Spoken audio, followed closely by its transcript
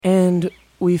And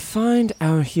we find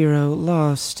our hero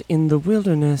lost in the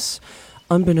wilderness.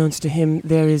 Unbeknownst to him,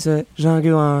 there is a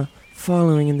jaguar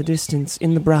following in the distance,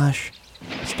 in the brush.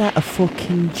 Is that a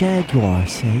fucking jaguar,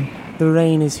 see? The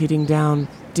rain is hitting down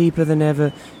deeper than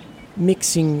ever,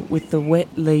 mixing with the wet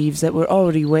leaves that were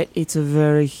already wet. It's a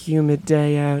very humid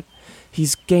day out.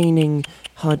 He's gaining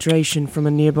hydration from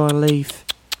a nearby leaf.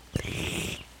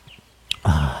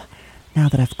 Now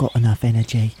that I've got enough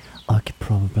energy, I could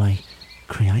probably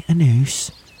create a noose,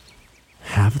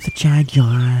 have the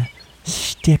jaguar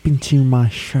step into my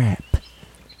trap.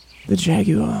 The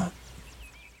jaguar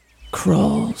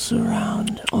crawls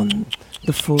around on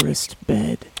the forest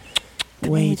bed,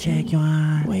 waiting.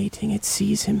 It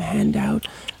sees him hand out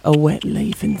a wet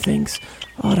leaf and thinks,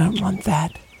 I don't want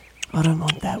that. I don't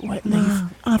want that wet leaf. No,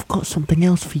 I've got something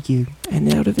else for you.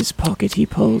 And out of his pocket he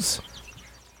pulls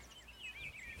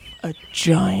a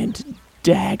giant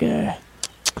dagger.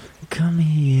 Come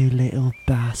here, you little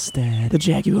bastard. The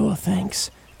jaguar thinks,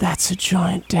 that's a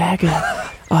giant dagger.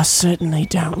 I certainly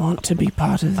don't want to be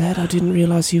part of that. I didn't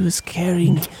realize he was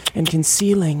carrying and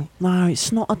concealing. No,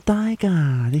 it's not a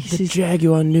dagger. The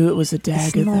jaguar knew it was a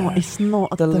dagger. It's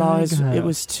not a dagger. Lies, it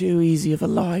was too easy of a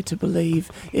lie to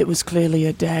believe. It was clearly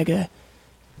a dagger.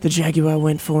 The jaguar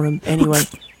went for him anyway,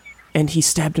 and he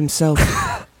stabbed himself.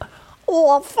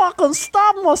 Oh, I fucking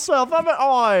stabbed myself, haven't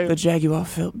I? The jaguar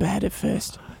felt bad at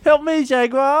first. Help me,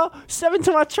 jaguar. Step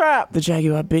into my trap. The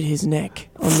jaguar bit his neck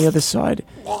on the other side.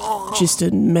 Just a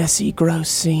messy, gross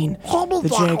scene.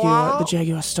 The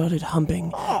jaguar started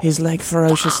humping his leg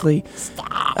ferociously.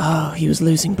 Oh, he was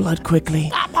losing blood quickly.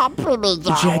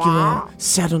 The jaguar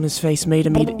sat on his face, made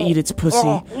him eat its pussy.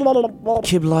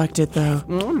 Kib liked it, though.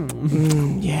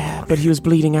 Yeah, but he was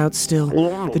bleeding out still.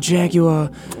 The jaguar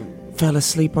fell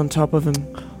asleep on top of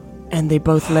him. And they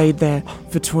both laid there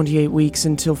for 28 weeks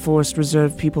until Forest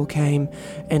Reserve people came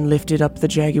and lifted up the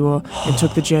jaguar and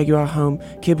took the jaguar home.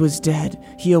 Kib was dead.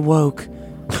 He awoke.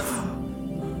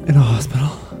 In a hospital?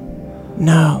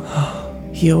 No.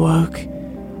 He awoke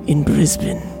in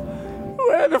Brisbane.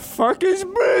 Where the fuck is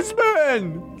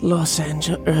Brisbane? Los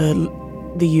Angeles,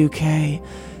 the UK.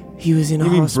 He was in a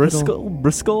hospital.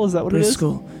 Bristol? Is that what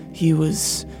Bristol. It is? He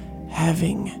was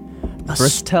having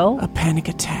a panic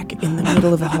attack in the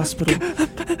middle of a hospital.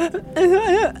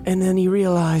 And then he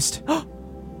realized,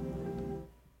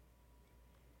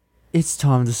 it's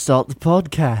time to start the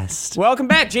podcast. Welcome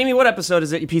back, Jamie. What episode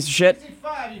is it, you piece of shit?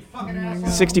 65, you fucking asshole.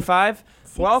 65?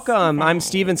 Welcome. I'm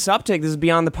Steven Suptic. This is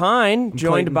Beyond the Pine.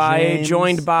 Joined by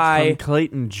I'm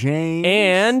Clayton James.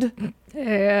 And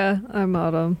Yeah, I'm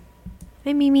Autumn.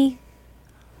 Hi, Mimi.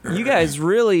 you guys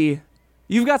really...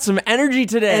 You've got some energy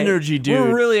today. Energy, dude.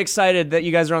 We're really excited that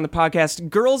you guys are on the podcast.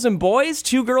 Girls and boys?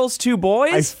 2 girls, 2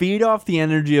 boys? I feed off the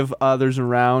energy of others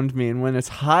around me, and when it's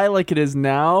high like it is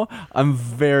now, I'm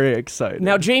very excited.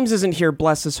 Now, James isn't here,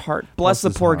 bless his heart. Bless the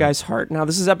poor guy's heart. Now,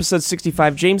 this is episode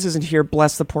 65. James isn't here,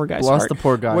 bless the poor guy's heart. Bless the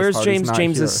poor guy's Where's heart. James? He's not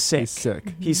James here. is sick. He's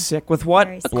sick. He's sick. With what?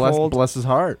 Very A sick. cold. Bless his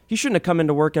heart. He shouldn't have come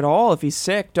into work at all if he's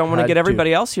sick. Don't want to get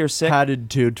everybody else here sick. Padded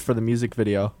to for the music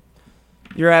video.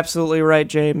 You're absolutely right,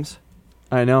 James.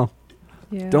 I know.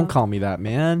 Yeah. Don't call me that,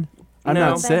 man. I'm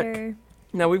No. not sick. Better.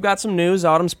 Now, we've got some news.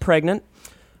 Autumn's pregnant.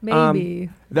 Maybe.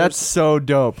 That's so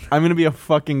dope. I'm gonna be a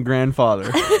fucking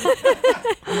grandfather.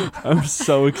 I'm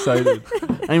so excited.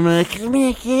 I'm like, come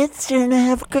here, kids. Trying to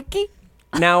have a cookie?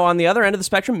 Now, on the other end of the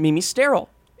spectrum, Mimi's sterile.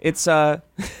 It's, We've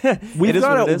it is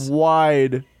got what it a is.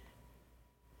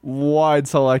 wide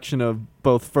selection of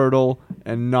both fertile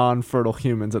and non-fertile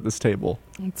humans at this table.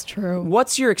 It's true.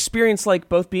 What's your experience like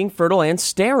both being fertile and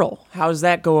sterile? How does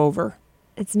that go over?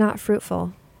 It's not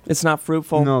fruitful. It's not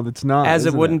fruitful. No, that's not. As it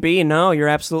isn't wouldn't be. No, you're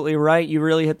absolutely right. You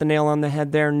really hit the nail on the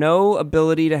head there. No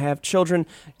ability to have children,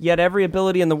 yet every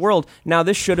ability in the world. Now,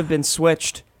 this should have been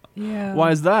switched Yeah.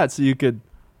 Why is that? So you could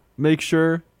make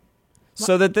sure.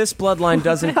 so that this bloodline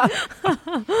doesn't,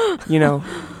 you know.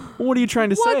 What are you trying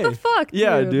to say? What the fuck,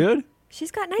 Yeah, dude. She's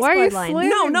got nice Why are you bloodlines. slamming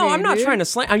No, me, I'm not dude? trying to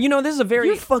slam. You know, this is a very...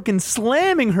 You're fucking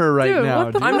slamming her right Dude, now,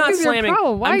 what the dude. I'm fuck not is slamming. Your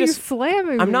problem? Why I'm are you just-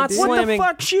 slamming I'm me, not dude? slamming.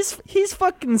 What the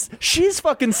fuck? She's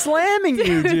fucking slamming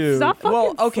you, dude. Stop fucking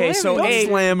Well, okay, so slamming Don't me.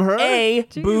 slam her. A,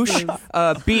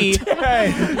 boosh, B,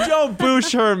 Hey, don't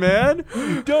boosh her, man.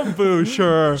 Don't boosh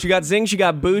her. she got zinged, she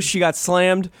got booshed, she got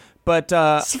slammed, but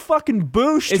It's fucking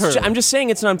booshed her. I'm just saying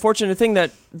it's an unfortunate thing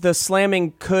that the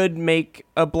slamming could make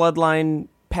a bloodline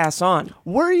pass on.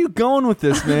 Where are you going with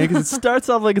this, man? Because it starts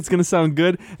off like it's gonna sound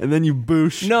good, and then you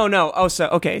boosh. No. Oh, so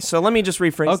let me just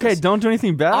rephrase Okay, this. don't do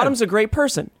anything bad. Autumn's a great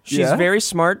person. She's Yeah? very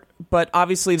smart, but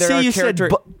obviously there See, are you character...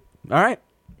 said. All right.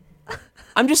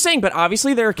 I'm just saying, but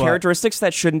obviously there are characteristics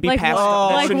that shouldn't be Like passed. what?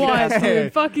 that Like shouldn't be what, passed.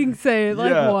 dude? Fucking say it.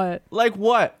 Like Yeah. what? Like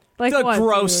what? Like The what, dude?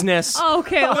 grossness. Oh,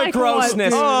 okay, The like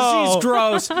grossness. what, dude? Oh. She's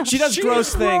gross. She does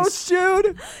gross things. Gross,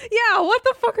 dude. Yeah, what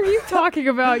the fuck are you talking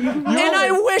about? You And I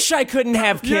wish I couldn't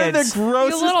have You're the kids.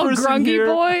 grossest You little person grungy here.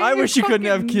 boy. I You're wish you couldn't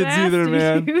have fucking kids either, nasty,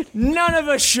 man. dude. None of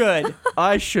us should.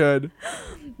 I should.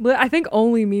 I think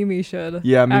only Mimi should.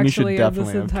 Yeah, Mimi should actually,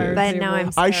 definitely of have this entire kids. But table. now I'm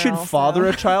I should sterile, father so.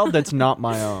 a child that's not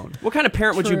my own. What kind of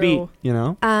parent would you be? True. You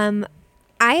know?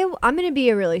 I'm going to be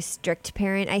a really strict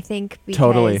parent, I think, because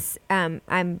Totally.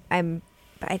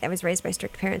 I was raised by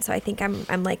strict parents, so I think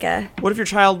I'm like a What if your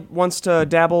child wants to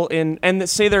dabble in, and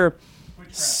say they're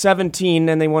 17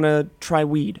 and they want to try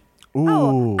weed? Ooh.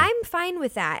 Oh, I'm fine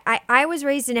with that. I was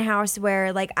raised in a house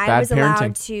where like I Bad was allowed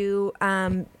parenting. to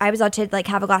like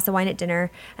have a glass of wine at dinner,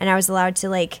 and I was allowed to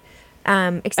like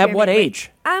At experiment what with-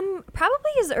 age?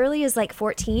 Probably as early as like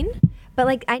 14, but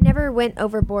like I never went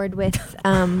overboard with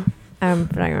I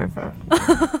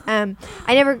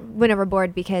never went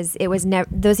overboard because it was never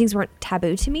those things weren't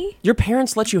taboo to me. Your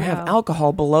parents let you have Yeah.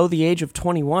 alcohol below the age of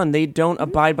 21. They don't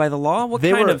abide by the law. What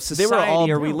They kind were- of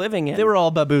society are we living in? They were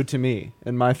all babu to me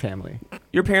and my family.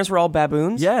 Your parents were all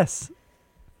baboons? Yes.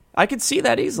 I could see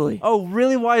that easily. Oh,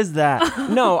 really? Why is that?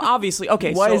 No, obviously.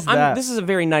 Okay, Why so is that? this is a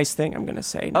very nice thing I'm going to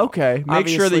say. No. Okay. Make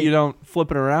sure that Obviously- you don't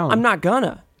flip it around. I'm not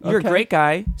gonna. You're Okay. a great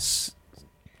guy.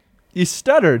 You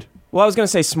stuttered. Well, I was going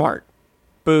to say smart.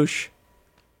 Boosh.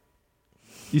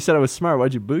 You said I was smart.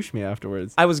 Why'd you boosh me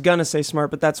afterwards? I was going to say smart,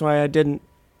 but that's why I didn't.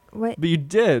 What? But you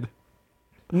did.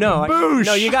 No. Boosh.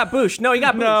 No, you got booshed. No, you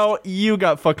got booshed. No, you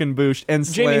got fucking booshed and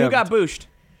slammed. Jamie, who got booshed?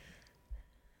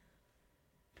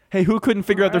 Hey, who couldn't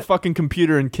figure out their fucking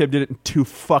computer and Kib did it in 2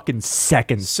 fucking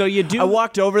seconds? So you do. I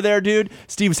walked over there, dude.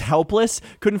 Steve's helpless.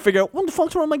 Couldn't figure out what the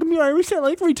fuck's wrong with my computer. I reset it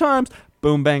like 3 times.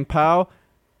 Boom, bang, pow.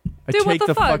 I Dude, take what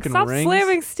the fuck? fucking Stop rings.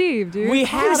 slamming Steve, dude. We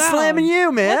Calm had down. slamming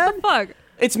you, man. What the fuck?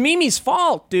 It's Mimi's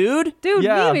fault, dude. Dude,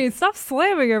 Yeah. Mimi, stop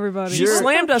slamming everybody. She You're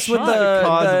slammed us with the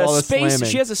cause of all the this space.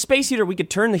 slamming. She has a space heater. We could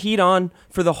turn the heat on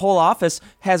for the whole office.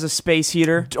 Has a space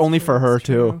heater. Only for her,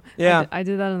 too. Yeah. I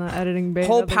did that in the editing bay.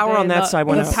 Whole the other power day. on that side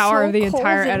went The out. power So of the cold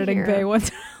entire in editing here. bay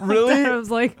went. Really? I was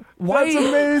like, That's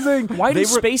amazing. Why do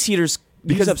They were- space heaters use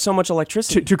Because up so much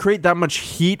electricity? to create that much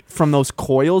heat from those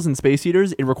coils and space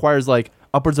heaters, it requires like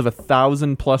upwards of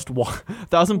 1,000 plus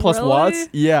 1,000 plus Really? watts.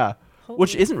 Yeah,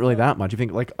 which isn't really that much. You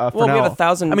think like for Well, we now. have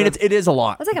 1,000 I mean, it is a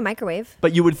lot. That's like a microwave.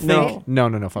 But you would think No.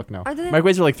 no, fuck no. Are they-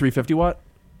 Microwaves are like 350 watt,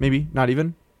 maybe not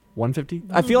even 150.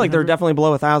 I feel like they're definitely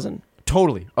below 1,000.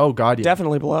 Totally. Oh god, yeah.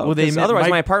 Definitely below. Well, they 'Cause emit otherwise,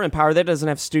 mic- my apartment power that doesn't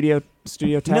have studio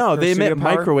tech. No, or they studio emit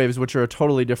power. microwaves, which are a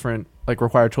totally different, like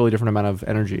require a totally different amount of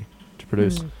energy to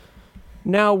produce.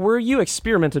 Now, were you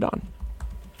experimented on?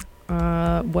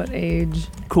 what age?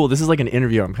 Cool. This is like an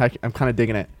interview. I'm kind of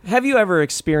digging it. Have you ever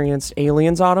experienced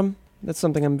aliens, Autumn? That's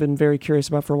something I've been very curious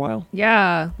about for a while.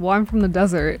 Yeah, well, I'm from the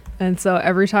desert, and so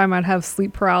every time I'd have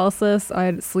sleep paralysis, I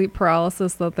had sleep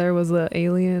paralysis that there was an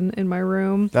alien in my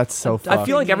room. That's so I fucked. I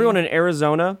feel like everyone in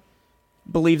Arizona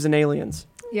believes in aliens.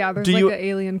 Yeah, there's Do like you- an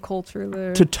alien culture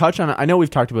there. To touch on it, I know we've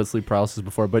talked about sleep paralysis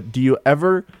before, but do you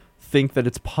ever think that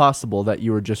it's possible that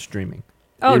you were just dreaming?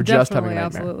 oh, You're just having definitely, a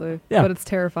nightmare. absolutely. Yeah. But it's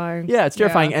terrifying. Yeah, it's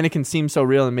terrifying, and it can seem so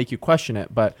real and make you question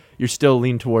it, but you're still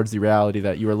lean towards the reality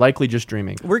that you were likely just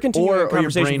dreaming. We're continuing Or a your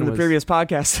conversation brain from the was- previous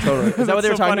podcast. Totally. Is that what they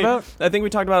were So talking funny. about? I think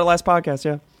we talked about it last podcast,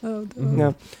 yeah. Oh,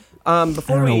 Yeah.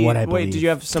 Before I don't know we what I wait, did believe. you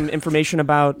have some information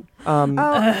about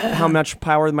how much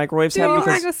power the microwaves Dude, have? you're Because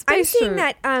wearing a I'm space seeing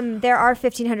shirt. that there are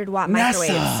 1,500 watt microwaves.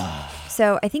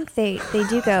 So I think they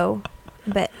do go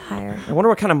a bit higher. I wonder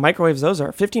what kind of microwaves those are.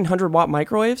 1,500 watt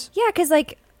microwaves? Yeah, because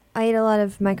like I ate a lot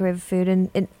of microwave food, and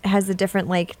it has the different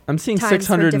like. I'm seeing Times for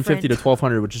 650 to different-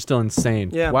 1,200, which is still insane.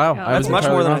 Yeah. Wow. Yeah, I was that's much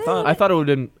entirely more than I wrong. thought. I thought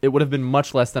it would have been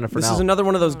much less than it for This now. is another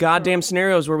one of those goddamn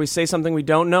scenarios where we say something we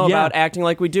don't know Yeah. about, acting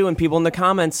like we do, and people in the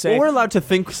comments say, Well, we're allowed to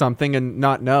think something and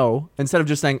not know, instead of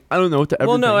just saying, I don't know to everything.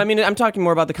 well, no, I mean, I'm talking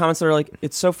more about the comments that are like,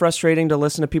 it's so frustrating to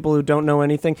listen to people who don't know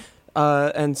anything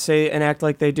and say and act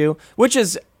like they do, which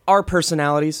is our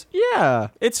personalities. Yeah.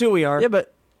 It's who we are. Yeah,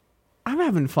 but I'm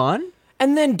having fun.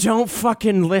 And then don't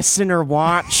fucking listen or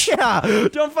watch. Yeah.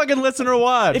 Don't fucking listen or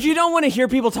watch. If you don't want to hear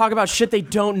people talk about shit they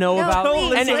don't know No, about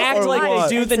please, and listen act or like watch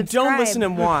they do, and then don't subscribe. listen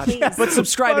and watch. Please. But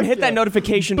subscribe and Fuck hit that yeah.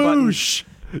 notification button. Boosh.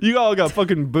 You all got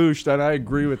fucking booshed, and I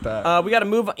agree with that. We got to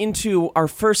move into our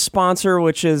first sponsor,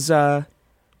 which is,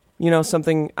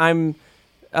 something I'm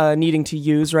needing to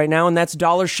use right now, and that's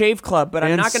Dollar Shave Club. But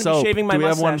I'm And not going to soap. be shaving my Do we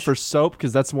mustache. have one for soap?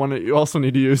 Because that's one that you also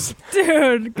need to use.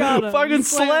 Dude, got him. Fucking You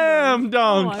slammed him. slam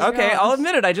dunk. Oh my Okay, gosh. I'll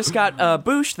admit it. I just got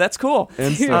booshed. That's cool.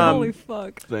 And Dude, soap. holy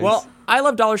fuck. Thanks. Well, I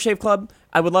love Dollar Shave Club.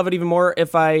 I would love it even more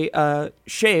if I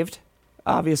shaved,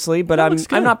 obviously, but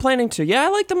I'm not planning to. Yeah, I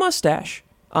like the mustache.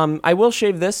 I will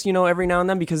shave this, every now and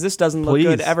then because this doesn't look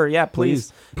good ever. Yeah,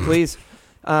 please.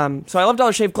 So I love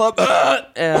Dollar Shave Club,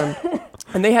 and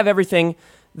they have everything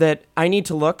that I need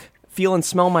to look, feel, and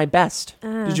smell my best.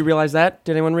 Did you realize that?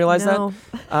 Did anyone realize No.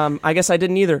 that? I guess I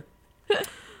didn't either.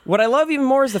 What I love even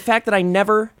more is the fact that I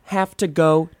never have to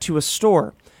go to a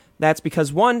store. That's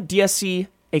because one, DSC,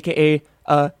 aka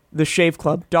the Shave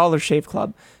Club, Dollar Shave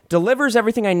Club, delivers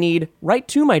everything I need right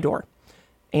to my door.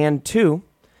 And two,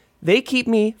 they keep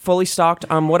me fully stocked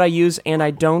on what I use and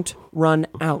I don't run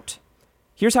out.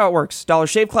 Here's how it works. Dollar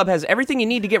Shave Club has everything you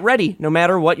need to get ready, no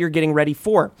matter what you're getting ready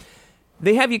for.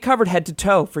 They have you covered head to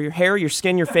toe for your hair, your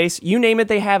skin, your face. You name it,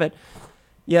 they have it.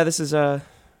 Yeah, this is I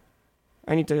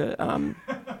need to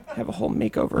have a whole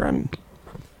makeover.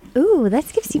 Ooh,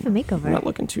 let's give Steve a I'm makeover. not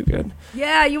looking too good.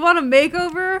 Yeah, you want a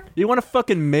makeover? You want a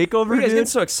fucking makeover, You guys dude? getting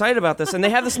so excited about this, and they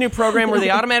have this new program where they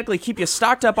automatically keep you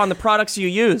stocked up on the products you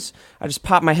use. I just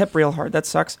popped my hip real hard. That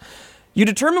sucks. You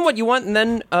determine what you want, and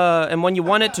then and when you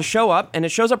want it to show up, and it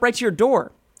shows up right to your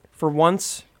door.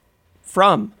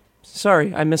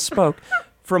 Sorry, I misspoke.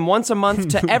 From once a month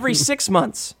to every 6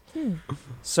 months.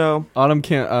 So Autumn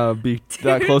can't be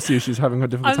that close to you. She's having a I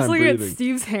difficult was time looking at breathing.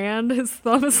 Steve's hand. His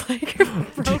thumb is like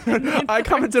broken. I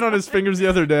commented on his fingers the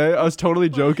other day. I was totally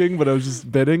joking, but I was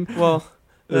just bidding. well,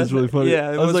 It was really funny.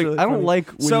 Yeah, it I was like, really I don't funny. like.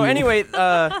 When So you- anyway,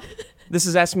 this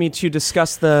has asked me to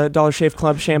discuss the Dollar Shave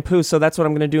Club shampoo, so that's what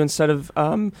I'm going to do instead of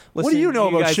listening do you know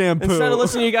to about guys, shampoo? Instead of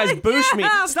listening to you guys boosh me.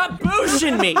 Stop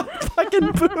booshing me! fucking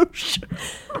boosh.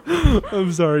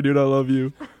 I'm sorry, dude. I love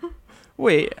you.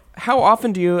 Wait, how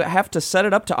often do you have to set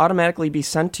it up to automatically be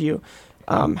sent to you?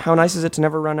 How nice is it to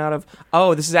never run out of...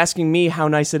 Oh, this is asking me how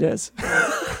nice it is.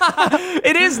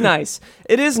 It is nice.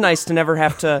 It is nice to never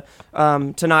have to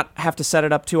not have to set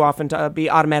it up too often to be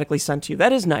automatically sent to you.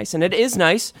 That is nice. And it is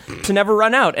nice to never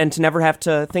run out and to never have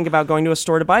to think about going to a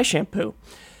store to buy shampoo.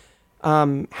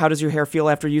 How does your hair feel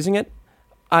after using it?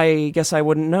 I guess I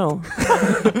wouldn't know.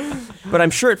 But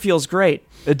I'm sure it feels great.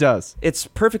 It does. It's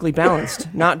perfectly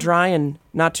balanced. Not dry and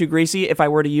not too greasy. If I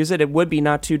were to use it, it would be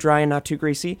not too dry and not too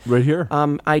greasy. Right here.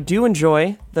 I do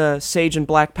enjoy the sage and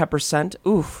black pepper scent.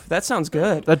 Oof, that sounds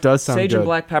good. That does sound Sage good. and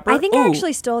black pepper. I think Ooh, I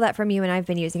actually stole that from you and I've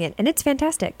been using it, and it's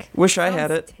fantastic. wish I had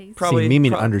Sounds it. tasty. Probably. See,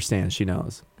 Mimi pro- understands. She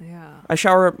knows. Yeah. I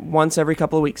shower once every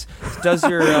couple of weeks. Does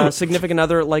your significant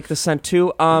other like the scent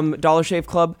too? Dollar Shave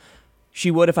Club. She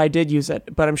would if I did use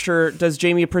it, but I'm sure. Does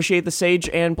Jamie appreciate the sage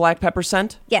and black pepper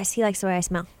scent? Yes, he likes the way I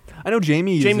smell. I know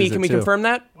Jamie uses Jamie, it can we too. confirm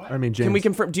that? I mean, James. Can we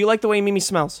confirm? Do you like the way Mimi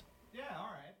smells?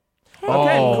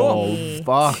 Oh, Okay,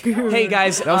 fuck. Hey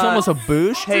guys, That was almost a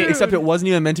boosh. hey, except it wasn't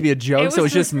even meant to be a joke, It so it was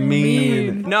was just just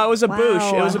mean. no, it was a Wow.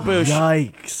 boosh. It was a boosh.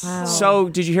 Yikes. Wow. So,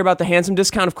 did you hear about the handsome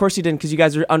discount? Of course you didn't, because you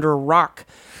guys are under a rock.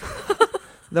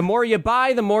 The more you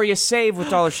buy, the more you save with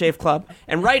Dollar Shave Club.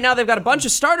 And right now, they've got a bunch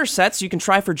of starter sets you can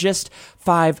try for just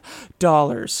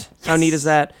 $5. How neat is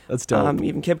that? That's dope.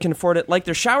 Even Kip can afford it. Like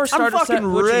their shower I'm starter set,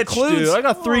 fucking which rich, includes dude. I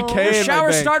got 3K their in my shower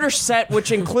bank. starter set, which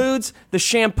includes the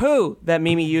shampoo that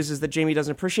Mimi uses that Jamie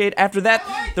doesn't appreciate. After that,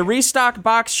 the restock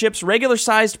box ships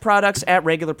regular-sized products at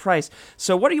regular price.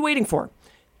 So what are you waiting for?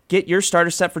 Get your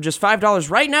starter set for just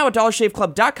 $5 right now at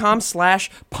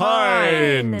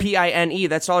dollarshaveclub.com/pine. P-I-N-E.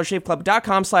 That's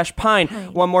dollarshaveclub.com/pine.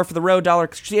 One more for the road,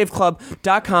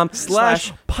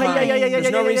 dollarshaveclub.com/pine.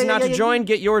 There's no reason not to join.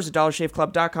 Get yours at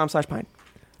dollarshaveclub.com/pine.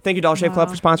 Thank you, Dollar Shave Club,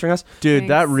 for sponsoring us. Dude,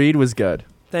 that Thanks. read was good.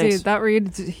 Thanks. Dude, that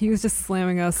read, he was just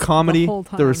slamming us Comedy. the whole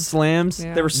time. There were slams.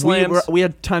 Yeah. There were slams. We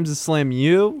had times to slam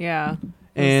you. Yeah.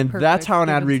 And It was that's perfect. how an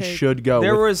Give ad and read take. should go.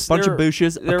 There with was a bunch there- of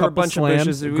booshes, There a were a couple bunch slams, of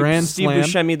bushes. grand Steve slam,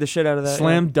 Buscemi'd the shit out of that.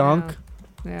 slam yeah. dunk.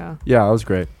 Yeah. Yeah, that was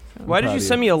great. Why did proud you of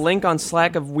send me a link on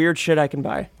Slack of weird shit I can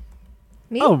buy?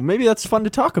 Me? Oh, maybe that's fun to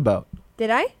talk about. Did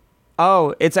I?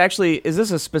 Oh, it's actually, is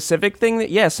this a specific thing that,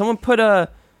 yeah, someone put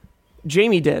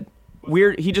Jamie did.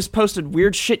 Weird, he just posted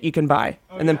weird shit you can buy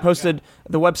and then posted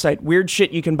the website,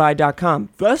 weirdshitYouCanBuy.com.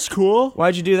 That's cool.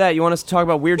 Why'd you do that? You want us to talk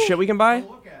about weird shit we can buy?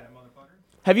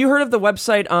 Have you heard of the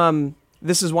website,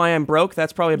 This Is Why I'm Broke?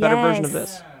 That's probably a better version of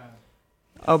Yes. this.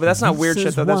 Oh, but that's not weird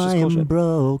shit, though. That's just cool shit.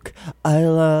 Broke. I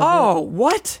love. Oh,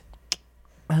 what?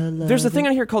 I love There's a thing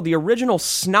on here called the original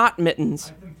Snot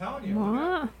Mittens.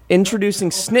 What?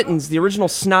 Introducing Snittens, the original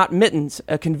Snot Mittens,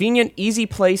 a convenient, easy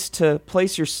place to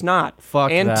place your snot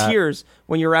Fuck and that. tears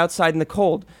when you're outside in the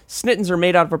cold. Snittens are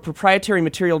made out of a proprietary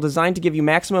material designed to give you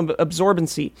maximum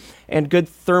absorbency and good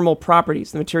thermal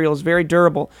properties. The material is very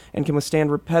durable and can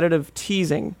withstand repetitive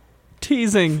teasing.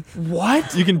 teasing.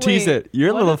 What? You can tease Wait, it. You're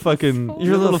a little fucking.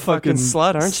 You're a little fucking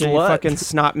slut, aren't you? You slut. fucking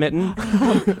snot mitten.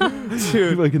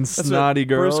 Dude, fucking That's snotty what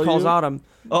girl. Bruce calls you. Autumn.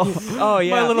 Oh, Oh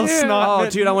yeah. my little Dude. snot. Oh,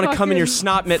 mitten. dude, I want to come in your Fucking-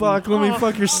 snot mitten. Fuck, let me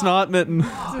fuck your snot mitten.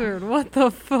 Dude, what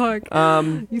the fuck?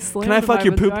 Um. You slammed can I fuck my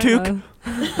your poop vagina.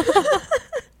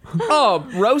 Oh,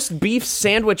 roast beef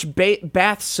sandwich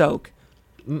bath soak.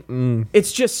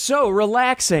 It's just so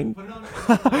relaxing.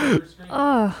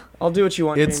 Ugh. I'll do what you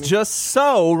want. It's Jamie. just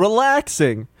so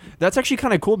relaxing. That's actually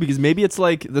kind of cool because maybe it's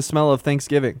like the smell of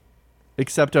Thanksgiving,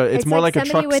 except it's more like a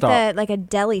somebody truck with stop. like a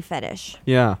deli fetish.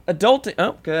 Yeah. adult.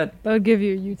 Oh, good. That would give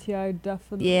you a UTI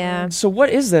definitely. Yeah. So what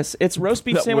is this? It's roast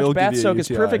beef That will sandwich give bath you a soak. It's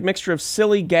UTI. perfect mixture of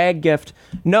silly gag gift.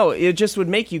 No, it just would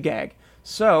make you gag.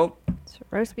 So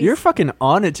Roast beef. You're fucking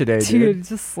on it today, dude. Dude,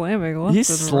 just slamming left He's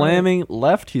and right. slamming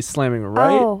left. He's slamming right.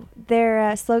 Oh,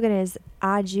 their slogan is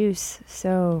 "Ah juice,"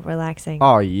 so relaxing.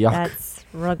 Oh, yuck. That's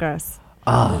real gross.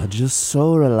 Just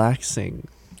so relaxing.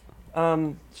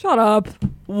 Shut up.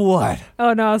 What?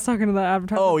 Oh no, I was talking to the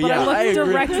advertiser. Oh, but yeah. I looked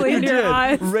agree. directly You into your did.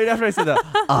 eyes. Right after I said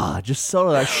that. Just so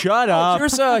relaxing. Shut up.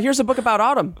 here's a book about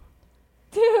Autumn.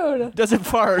 Dude. Doesn't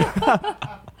fart.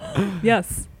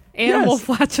 Yes. Animal Yes.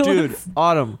 flatulence. Dude,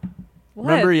 Autumn. What,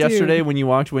 Remember dude? yesterday when you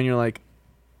walked when you're like,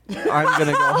 I'm going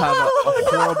to go have a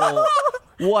horrible...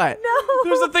 What?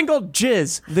 There's a thing called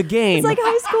Jizz, the game. It's like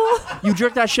high school. You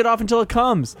jerk that shit off until it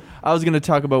comes. I was going to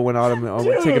talk about when Autumn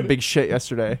would take a big shit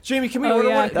yesterday. Jamie, can we Oh, order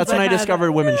yeah. one? That's I when I had-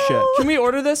 discovered women's shit. Can we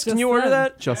order this? Can Just you order then.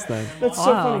 that? Just then. That's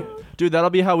so Wow. funny. Dude, that'll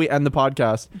be how we end the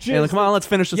podcast. Hey, come on, let's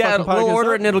finish this Yeah, fucking podcast. we'll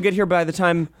order it and it'll get here by the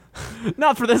time.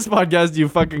 Not for this podcast, you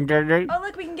fucking gurgurt. Oh,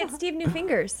 look, we can get Steve new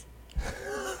fingers.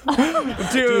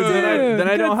 Dude, then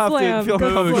I don't good have slam, to feel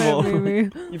good comfortable. slam, Mimi.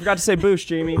 You forgot to say boosh,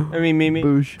 Jamie. I mean, Mimi.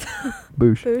 Boosh.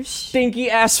 Boosh. Boosh. Stinky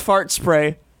ass fart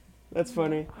spray. That's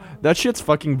funny. That shit's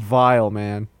fucking vile,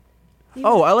 man.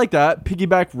 Oh, I like that.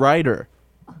 Piggyback rider.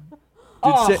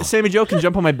 Dude, Sammy Jo can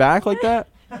jump on my back like that?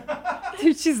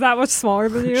 Dude, she's that much smaller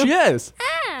than you. She is.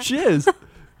 She is.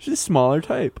 She's a smaller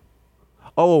type.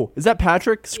 Oh, is that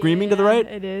Patrick screaming to the right?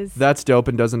 It is. That's dope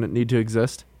and doesn't need to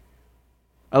exist.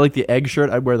 I like the egg shirt.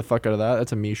 I'd wear the fuck out of that.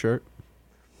 That's a me shirt.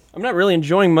 I'm not really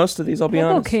enjoying most of these. I'll be Pickle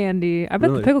honest. candy. I bet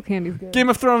Really? the pickle candy's good. Game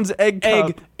of Thrones egg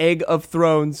cup. Egg of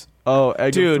Thrones. Oh,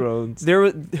 Egg Dude, of Thrones.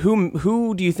 There,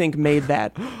 who do you think made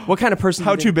that? What kind of person?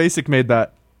 How do Too you think- Basic made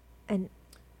that. And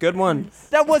Good one.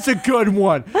 That was a good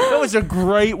one. That was a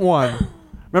great one.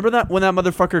 Remember that when that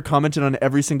motherfucker commented on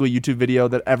every single YouTube video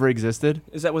that ever existed?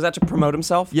 Was that to promote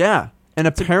himself? Yeah, and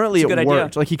apparently it's a it good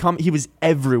worked. idea. Like he was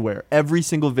everywhere. Every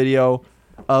single video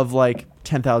of like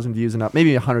 10,000 views and up,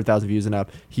 maybe 100,000 views and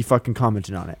up, he fucking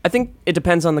commented on it. I think it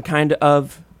depends on the kind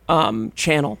of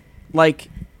channel. Like,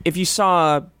 if you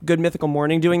saw Good Mythical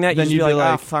Morning doing that, Then you'd you'd be be like,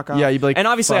 like- ah, fuck off. yeah, you'd be like, and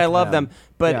obviously fuck I love them. them,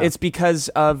 but Yeah. it's because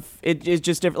of it's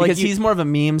just different. Because Like he's more of a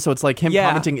meme, so it's like him Yeah.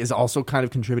 commenting is also kind of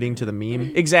contributing to the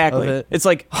meme. exactly. of it. It's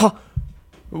like, huh,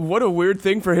 what a weird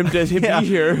thing for him to Yeah. be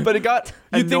here. But it got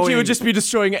You'd think he annoying. would just be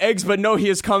destroying eggs, but no, he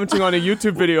is commenting on a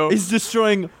YouTube video. He's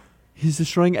destroying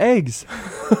eggs.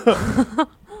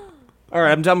 All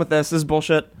right, I'm done with this. This is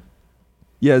bullshit.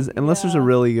 Yes, unless there's a Yeah.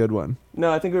 really good one.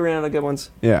 No, I think we ran out of good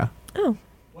ones. Yeah.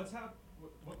 What's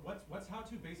How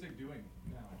Too Basic doing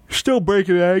now? Still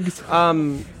breaking eggs.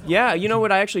 Yeah, you know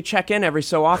what? I actually check in every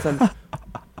so often.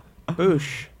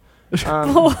 Boosh.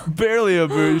 Barely a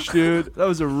boosh, dude. That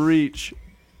was a reach.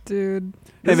 Dude.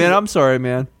 Hey, man, I'm sorry,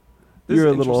 man. This You're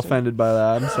a is little interesting. offended by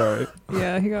that. I'm sorry.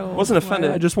 Yeah, he got a little Wasn't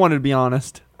offended. I just wanted to be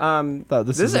honest. Thought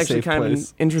this This is a actually safe kind place. of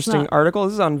an interesting Not- article.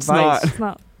 This is on Vice. not. It's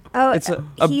not. Oh, It's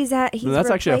he's that's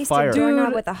actually a replaced fire. doorknob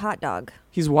Dude. with a hot dog.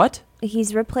 He's what?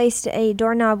 He's replaced a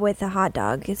doorknob with a hot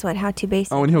dog. Is what How to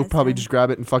Basic. Oh, and he'll has probably done. just grab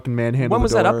it and fucking manhandle When the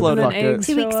was that door and uploaded? fuck And it. eggs.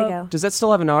 2 weeks Show up. ago. Does that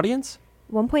still have an audience?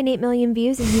 1.8 million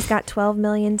views, and he's got 12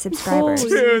 million subscribers.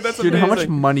 Holy Dude, that's Dude, how much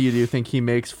amazing. money do you think he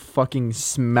makes fucking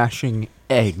smashing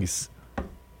eggs?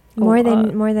 More Oh,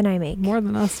 than I make. More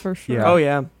than us for sure. Yeah. Oh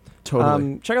yeah.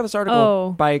 Totally. Check out this article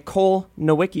Oh. by Cole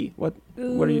Nowicki. What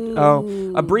are you?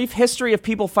 Oh, a brief history of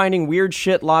people finding weird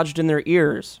shit lodged in their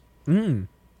ears.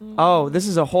 Oh, this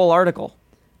is a whole article.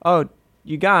 Oh,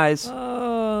 you guys.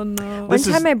 Oh no. One This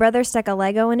time, is- my brother stuck a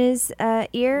Lego in his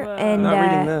ear, Wow. and Not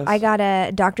reading this. I got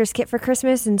a doctor's kit for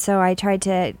Christmas, and so I tried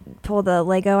to pull the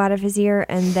Lego out of his ear,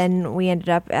 and then we ended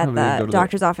up at Having to go the to the-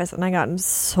 doctor's office, and I got in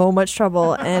so much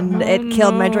trouble, and it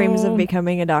killed my dreams of no.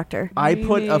 becoming a doctor. I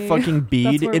put a Maybe. fucking bead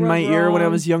That's where in it my went ear when I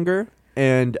wrong. was younger,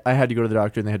 and I had to go to the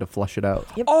doctor and they had to flush it out.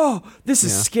 Oh, this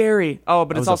is Yeah. scary. Oh,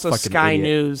 but I it's was a also fucking Sky idiot.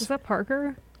 Is News. that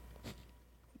Parker?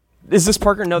 Is this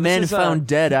Parker? No, this Man is found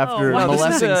dead after wow.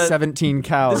 molesting This is a- 17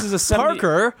 cows. This is a 70,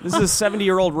 Parker. This is a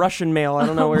 70-year-old Russian male. I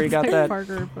don't know where he got that.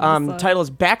 Parker from the side. Title is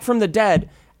Back from the Dead.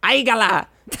 Aigala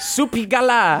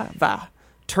Supigalava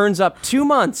turns up 2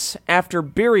 months after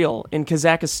burial in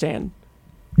Kazakhstan.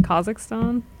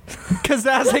 Kazakhstan.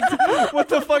 Kazakh. What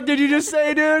the fuck did you just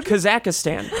say, dude?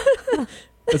 Kazakhstan.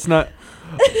 It's not.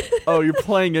 Oh, you're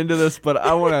playing into this, but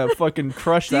I want to fucking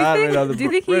crush Do you that think, right out of the do you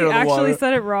think he right out of the actually water.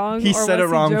 said it wrong? He or said it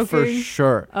was wrong for joking?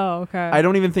 sure. Oh, okay. I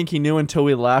don't even think he knew until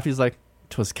we laughed. He's like,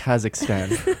 "'Twas Kazakhstan,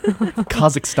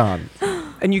 Kazakhstan."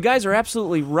 And you guys are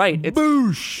absolutely right.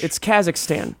 Boosh. It's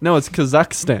Kazakhstan. No, it's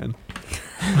Kazakhstan.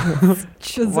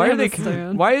 Why are they?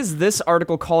 Shazamistan. Why is this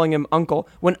article calling him Uncle?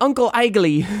 When Uncle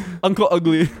Ugly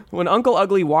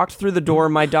walked through the door,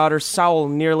 my daughter Saul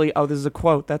nearly. Oh, this is a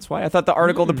quote. That's why I thought the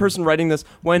article. The person writing this.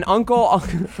 When Uncle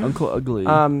Ugly.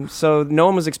 So no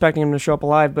one was expecting him to show up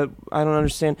alive, but I don't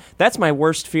understand. That's my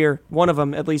worst fear. One of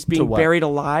them, at least, being what? buried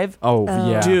alive. Oh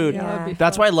yeah, Dude. Yeah, that'd be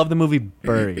That's fun. why I love the movie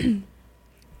Buried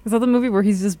Is that the movie where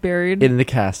he's just buried? in the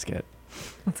casket,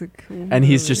 That's a cool. and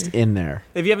he's movie. just in there.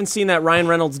 If you haven't seen that, Ryan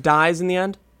Reynolds dies in the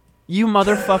end. You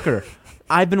motherfucker!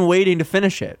 I've been waiting to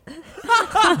finish it.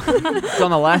 It's on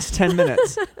the last 10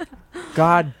 minutes.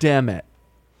 God damn it!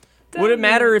 Would it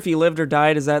matter if he lived or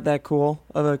died? Is that cool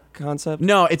of a concept?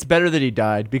 No, it's better that he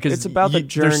died because It's about the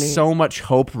journey. There's so much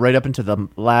hope right up into the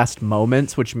last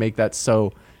moments, which make that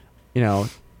so,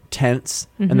 tense.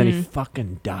 And then he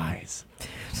fucking dies.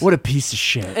 What a piece of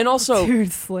shit. And also,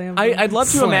 Dude, slam. I'd love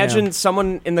to Slam. imagine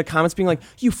someone in the comments being like,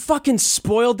 "You fucking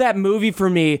spoiled that movie for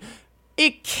me.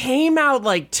 It came out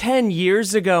like 10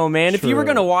 years ago, man. If you were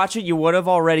True. gonna watch it, you would have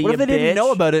already. What if you they didn't bitch."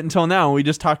 know about it until now? We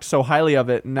just talked so highly of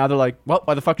it, and now they're like, "Well,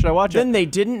 why the fuck should I watch Then it?" they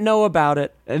didn't know about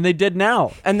it, And they did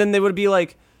now. and then they would be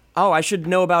like, "Oh, I should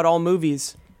know about all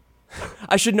movies.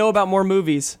 I should know about more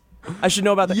movies. I should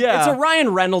know about that." Yeah. It's a Ryan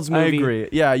Reynolds I movie. agree.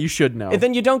 Yeah, you should know. And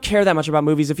then you don't care that much about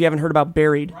movies if you haven't heard about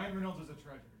Buried. Ryan Reynolds is a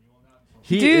treasure. You will not.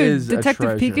 he Dude, is a Detective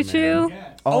treasure, Pikachu? man.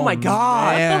 Oh my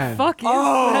God. man. What the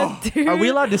fuck is that, dude? Are we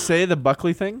allowed to say the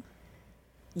Buckley thing?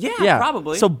 Yeah,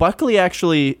 probably. So Buckley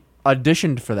actually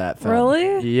auditioned for that film.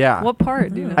 Really? Yeah. What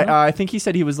part? Do you know? I think he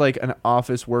said he was like an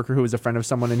office worker who was a friend of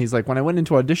someone, and he's like, when I went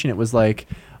into audition, it was like,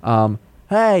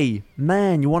 hey,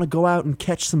 man, you want to go out and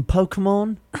catch some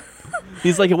Pokemon?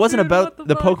 He's like, it wasn't Dude, about what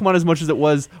the the fuck? Pokemon as much as it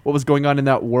was what was going on in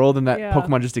that world, and that Yeah.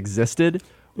 Pokemon just existed,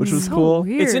 which was So cool.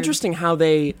 weird. It's interesting how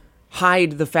they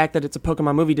hide the fact that it's a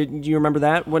Pokemon movie. Do you remember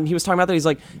that? When he was talking about that, he's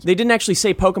like, they didn't actually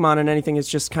say Pokemon in anything. It's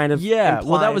just kind of Yeah, well, that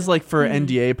implied. was like for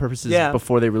NDA purposes Yeah.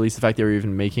 before they released the fact they were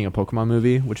even making a Pokemon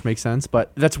movie, which makes sense.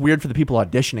 But that's weird for the people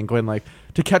auditioning, going like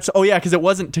to catch. Oh yeah, because it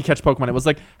wasn't to catch Pokemon. It was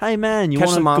like, hey man, you Catch want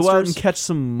to some go out monsters? and catch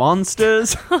some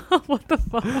monsters What the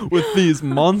fuck? with these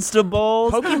monster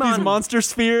balls, Pokemon- these monster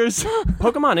spheres?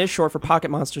 Pokemon is short for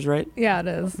Pocket Monsters, right? Yeah, it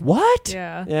is. What?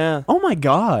 Yeah. Yeah, Oh my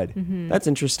god! that's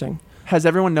interesting. Has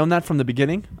everyone known that from the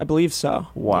beginning? I believe so.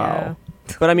 Wow,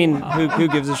 But I mean, who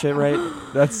gives a shit, right?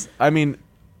 that's. I mean,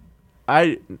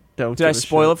 I don't. Did I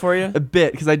spoil it for you? a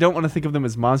bit because I don't want to think of them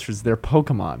as monsters. They're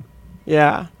Pokemon.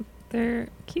 Yeah. They're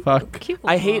cute. Fuck. Cute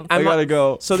I hate- little I I'm gotta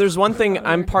go. So there's one thing.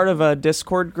 I'm part of a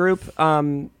Discord group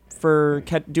for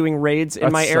doing raids in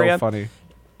That's my so area. funny.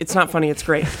 It's not funny. It's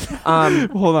great.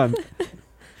 Hold on.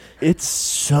 It's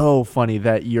so funny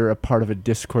that you're a part of a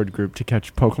Discord group to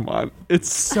catch Pokemon.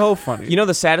 It's so funny. You know,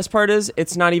 the saddest part is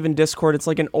it's not even Discord. It's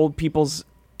like an old people's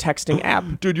texting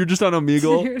app. Dude, you're just on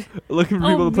Omegle Dude. looking for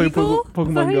people to play Omegle? Is that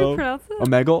Pokemon how you Go. pronounce it?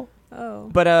 Omegle? Oh,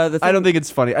 But the thing, I don't think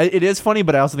it's funny. It is funny,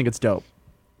 but I also think it's dope.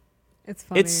 it's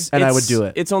funny. And I would do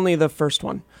it. It's only the first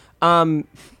one.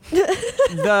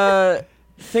 The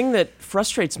thing that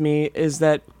frustrates me is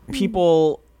that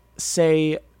people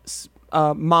say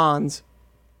Mons.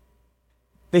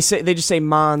 They just say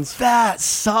Mons. That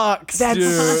sucks, That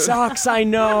dude. sucks. I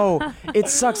know. It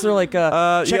sucks. They're like,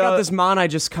 check yeah. out this Mon I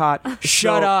just caught.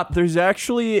 Shut So, up. There's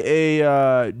actually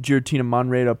a Giratina Mon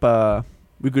raid up.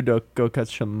 We could go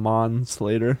catch some Mons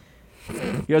later.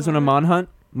 You guys want a Mon hunt?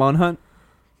 Mon hunt?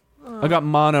 I got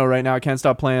mono right now. I can't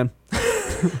stop playing.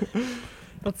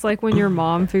 That's like when your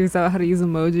mom figures out how to use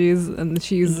emojis and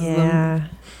she uses them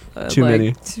Too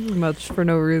many. too much for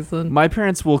no reason. My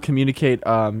parents will communicate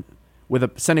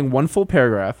with sending one full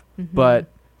paragraph, but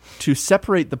to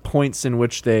separate the points in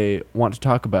which they want to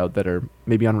talk about that are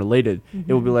maybe unrelated,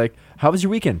 it will be like, "How was your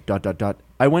weekend?" ...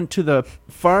 I went to the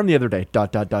farm the other day. ... Dude, I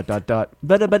did it.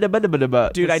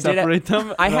 separate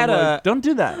them. I and had I'm a- like, don't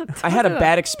do that. I had a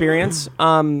bad experience.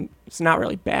 It's not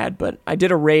really bad, but I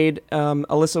did a raid.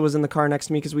 Alyssa was in the car next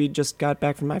to me because we just got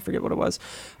back from, I forget what it was.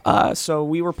 So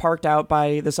we were parked out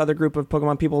by this other group of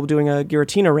Pokemon people doing a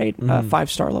Giratina raid,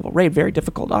 5-star level raid. Very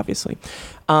difficult, obviously.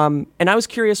 And I was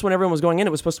curious when everyone was going in. It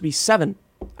was supposed to be 7.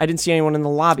 I didn't see anyone in the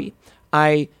lobby.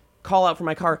 I call out from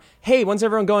my car, hey, when's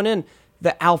everyone going in?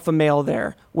 The alpha male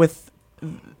there with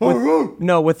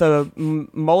a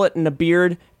mullet and a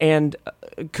beard and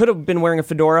could have been wearing a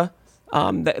fedora.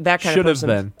 That kind Should of have person,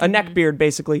 been. a neck beard,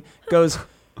 basically goes,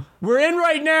 "We're in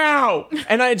right now,"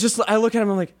 and I look at him,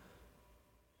 I'm like,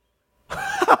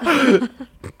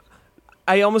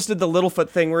 I almost did the Littlefoot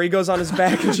thing where he goes on his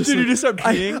back and just, Dude, you just start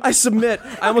peeing? I submit.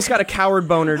 I almost got a coward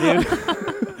boner, dude.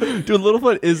 Dude,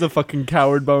 Littlefoot is a fucking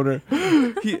coward boner.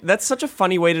 That's such a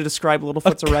funny way to describe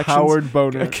Littlefoot's erections. Coward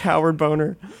boner. A coward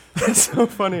boner. That's so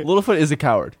funny. Littlefoot is a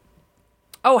coward.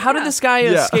 Oh, how did this guy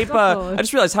Yeah. escape? Definitely. I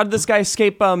just realized, how did this guy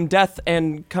escape death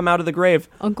and come out of the grave?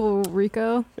 Uncle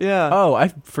Rico. Yeah. Oh,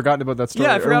 I've forgotten about that story.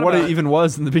 Yeah, I forgot or what about it it. even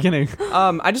was in the beginning.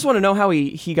 I just want to know how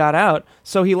he got out.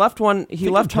 So he left home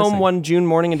I'm one June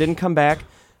morning and didn't come back.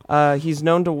 He's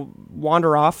known to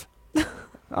wander off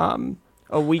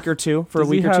a week or two. For Does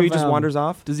a week he or two, he have, just wanders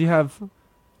off. Does he have...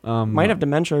 Might have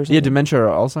dementia or something. Yeah, dementia or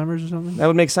Alzheimer's or something? That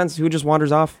would make sense. Who just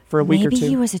wanders off for a week or Maybe two?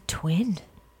 he was a twin.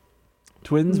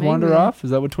 Twins Maybe. wander off?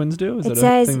 Is that what twins do? Is It that a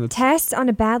says thing that's... tests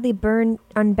on badly burned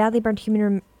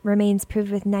human remains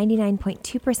proved with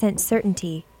 99.2%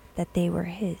 certainty that they were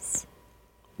his.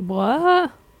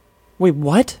 What? Wait,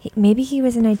 what? Maybe he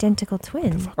was an identical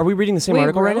twin. Are we reading the same Wait,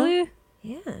 article right now? really?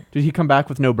 Yeah. Did he come back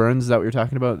with no burns? Is that what you're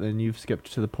talking about? Then you've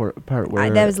skipped to the part where...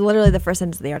 That was literally the first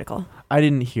sentence of the article. I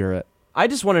didn't hear it. I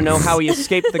just want to know how he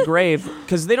escaped the grave,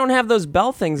 because they don't have those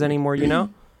bell things anymore, you know?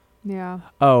 Yeah.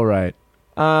 Oh, right.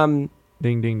 Um,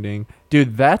 Ding, ding, ding.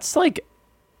 Dude, that's like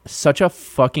such a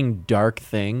fucking dark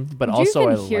thing, but Did also you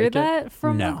I even hear like that it.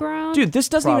 from No. the ground? dude, this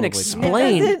doesn't even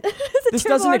Probably not. explain. This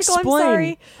doesn't explain. I'm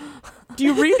sorry. Do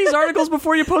you read these articles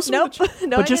before you post them? Nope.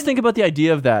 No, But just think about the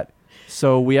idea of that.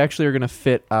 So we actually are going to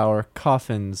fit our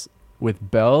coffins with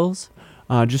bells,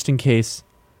 just in case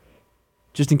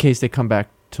they come back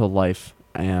to life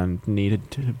and need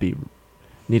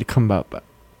to come up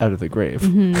out of the grave.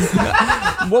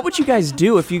 What would you guys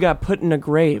do if you got put in a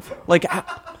grave? Like,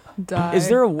 Die. is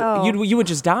there a Oh. you would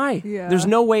just die? Yeah. There's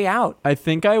no way out. I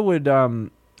think I would.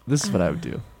 This is what I would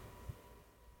do.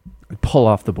 I'd pull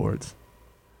off the boards,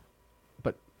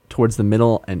 but towards the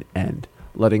middle and end,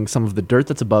 letting some of the dirt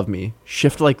that's above me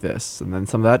shift like this, and then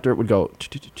some of that dirt would go.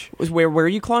 Where are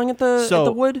you clawing at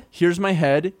the wood? Here's my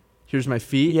head. Here's my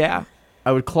feet. Yeah.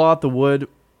 I would claw at the wood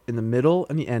in the middle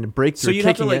and the end, and break So through, you'd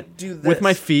have to kicking like it do this with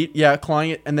my feet. Yeah, clawing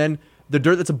it, and then the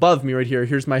dirt that's above me right here.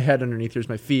 Here's my head underneath. Here's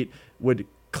my feet. Would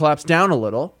collapse down a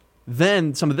little.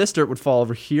 Then some of this dirt would fall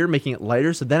over here, making it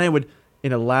lighter. So then I would,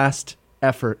 in a last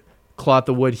effort, claw at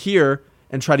the wood here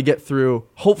and try to get through,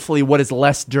 hopefully, what is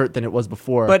less dirt than it was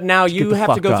before. But now to get you the have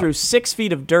to fuck go up. through 6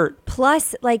 feet of dirt.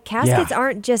 Plus, like, caskets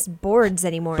aren't just boards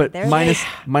anymore. But They're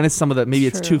minus some of that. Maybe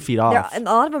it's True. 2 feet like, off. a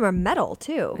lot of them are metal,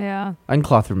 too. Yeah. I can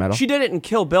claw through metal. She did it in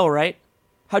Kill Bill, right?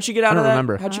 How'd she get out I of don't that?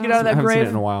 remember. How'd she get out of I that haven't seen it grave?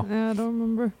 in a while. Yeah, I don't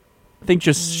remember. I think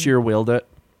just sheer willed it.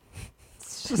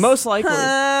 Most likely.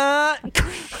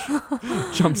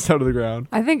 Jumps out of the ground.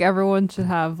 I think everyone should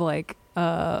have like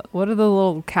what are the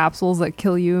little capsules that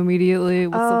kill you immediately?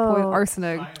 What's the point? Oh.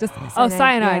 Arsenic. Just Cyanide,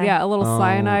 cyanide. yeah. Yeah, a little Oh,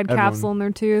 cyanide everyone. capsule in their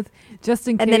tooth, just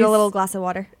in case. And then a little glass of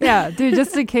water. Yeah, dude,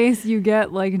 just in case you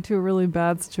get like into a really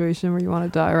bad situation where you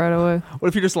want to die right away. What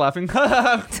if you're just laughing? Or,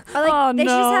 like, Oh, they should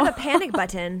no. just have a panic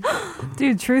button.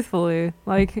 Dude, truthfully,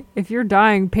 like if you're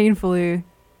dying painfully,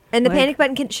 And the Like- panic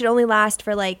button should only last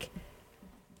for, like,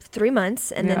 3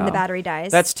 months, and then Yeah. the battery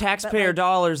dies. That's taxpayer like,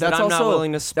 dollars that That's I'm not also-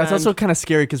 willing to spend. That's also kind of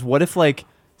scary because what if like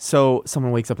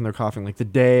someone wakes up and they're coughing like the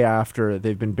day after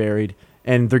they've been buried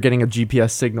and they're getting a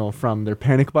GPS signal from their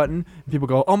panic button. And people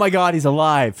go, "Oh my God, he's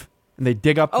alive!" And they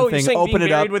dig up the you're thing, saying open being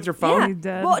it up. buried with your phone? Yeah. He's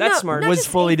dead. Well, That's no, smart. not Was just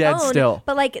fully a dead phone, still.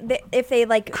 But like, if they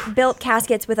like built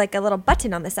caskets with like a little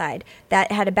button on the side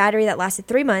that had a battery that lasted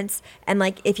 3 months, and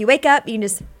like if you wake up, you can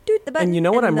just doot the button. And you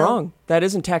know what? I'm they'll- wrong. That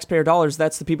isn't taxpayer dollars.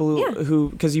 That's the people Yeah. who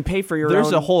because you pay for your There's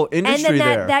own. a whole And industry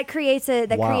then there. that creates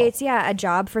Wow. a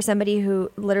job for somebody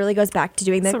who literally goes back to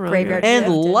doing That's the a really graveyard good and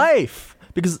shift. life,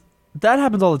 because that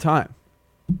happens all the time.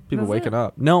 People Does waking it?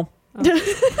 up. No.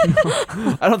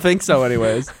 I don't think so.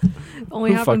 Anyways,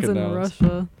 Only Who happens fucking in knows?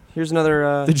 Russia. Here's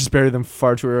another they just bury them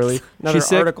far too early. another She's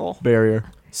sick. article. Barrier.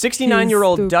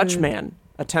 69-year-old He's Dutch stupid. man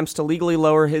attempts to legally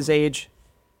lower his age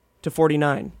to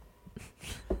 49.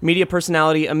 Media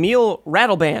personality Emil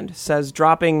Rattleband says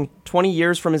dropping 20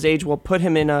 years from his age will put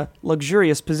him in a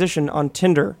luxurious position on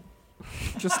Tinder.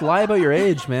 Just lie about your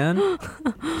age, man. You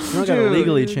don't gotta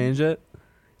legally change it.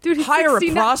 Dude, he's Hire a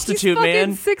 69 prostitute, he's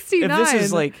man. 69. If this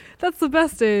is like, That's the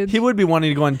best age. He would be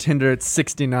wanting to go on Tinder at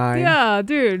 69. Yeah,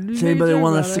 dude. Does anybody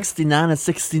want a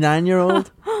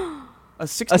 69-year-old? a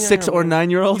 69 A 6 or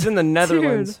 9-year-old. He's in the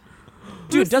Netherlands.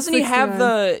 Dude, doesn't he have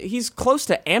 69. he's close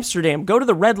to Amsterdam. Go to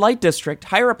the red light district.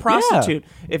 Hire a prostitute.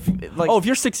 If like, Oh, if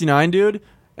you're 69, dude,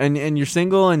 and you're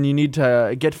single and you need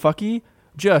to get fucky,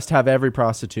 just have every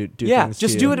prostitute do yeah, things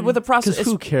just to do you. it with a prostitute. 'Cause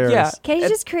who cares? Yeah. Can't you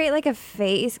just create like a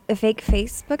fake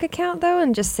Facebook account though,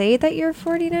 and just say that you're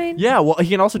 49? Yeah, well, he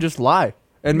can also just lie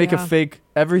and make a Yeah. fake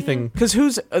everything. Because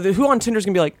who on Tinder's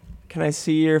gonna be like, can I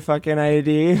see your fucking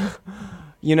ID?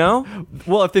 You know?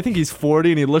 Well, if they think he's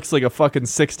 40 and he looks like a fucking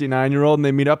 69-year-old and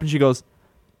they meet up and she goes,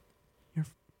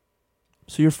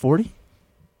 so you're 40?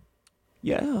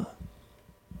 Yeah.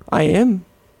 I am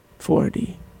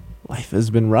 40. Life has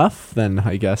been rough then,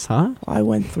 I guess, huh? I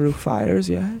went through fires,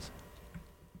 yes.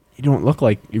 You don't look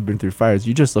like you've been through fires.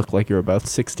 You just look like you're about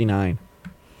 69.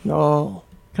 No.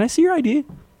 Can I see your ID?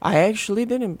 I actually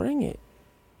didn't bring it.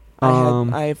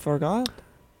 I forgot.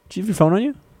 Do you have your phone on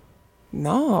you?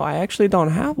 No, I actually don't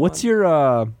have What's one.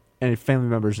 your any family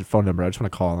member's phone number? I just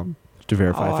want to call them to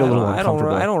verify. Oh, I feel a little I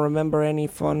uncomfortable. don't remember any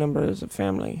phone numbers of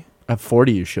family. At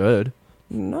 40, you should.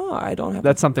 No, I don't have.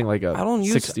 That's something like I don't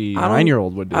use-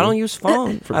 69-year-old would do. I don't use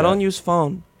phone. For I don't that. use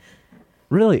phone.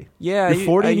 Really? Yeah, You're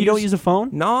 40 and you don't use a phone?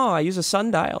 No, I use a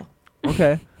sundial.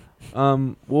 Okay.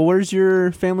 Well, where's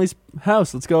your family's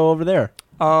house? Let's go over there.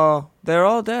 Oh, they're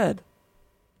all dead.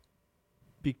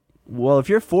 Well, if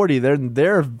you're 40,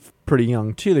 they're pretty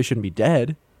young too. They shouldn't be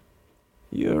dead.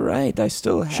 You're right. I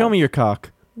still have. Show me your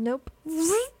cock. Nope.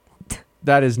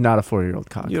 That is not a 40-year-old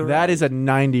cock. You're That right. is a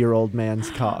 90-year-old man's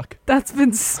cock. That's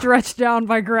been stretched down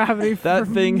by gravity That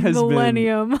for thing has been-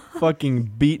 millennium.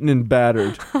 Fucking beaten and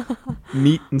battered.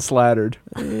 Neat and slattered.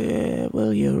 Yeah,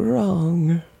 well, you're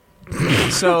wrong.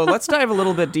 So let's dive a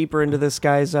little bit deeper into this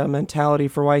guy's mentality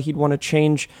for why he'd want to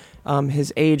change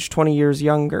his age 20 years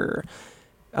younger.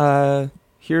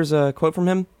 Here's a quote from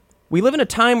him. We live in a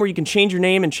time where you can change your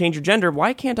name and change your gender.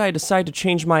 Why can't I decide to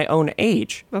change my own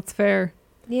age? That's fair.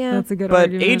 Yeah. That's a good But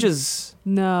argument.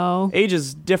 age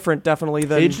is different, definitely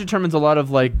than Age determines a lot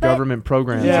of like But- government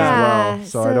programs Yeah,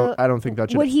 as well. So, so I don't think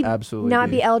that should would he absolutely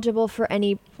not be eligible for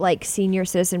any like senior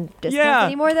citizen discounts Yeah.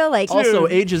 anymore though? Like Also,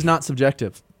 age is not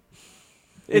subjective.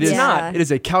 It It's is not. It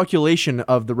is a calculation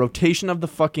of the rotation of the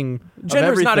fucking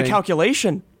Gender's not a everything.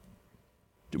 calculation.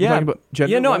 We're talking about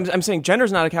gender. Yeah, no, what? I'm saying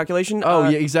gender's not a calculation. Oh,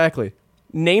 yeah, exactly.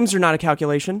 Names are not a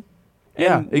calculation.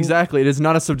 Yeah, And- exactly. It is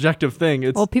not a subjective thing.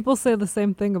 It's Well, people say the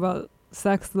same thing about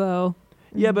sex, though.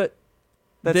 yeah, but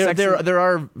That's there, sexy. there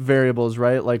are variables,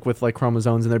 right? Like with like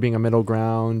chromosomes and there being a middle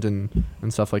ground and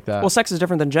stuff like that. Well, sex is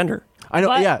different than gender. I know.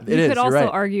 But Yeah, it you is. could You're also right.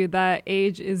 argue that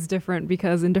age is different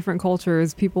because in different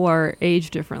cultures, people are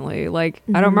aged differently. Like,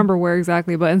 I don't remember where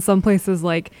exactly, but in some places,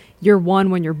 like, you're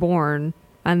one when you're born,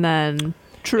 and then...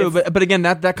 True, but again,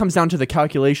 that comes down to the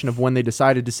calculation of when they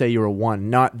decided to say you were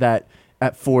one, not that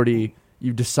at 40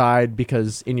 you decide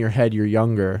because in your head you're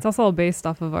younger. It's also based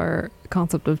off of our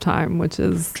concept of time, which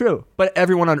is... True, but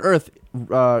everyone on Earth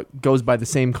goes by the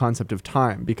same concept of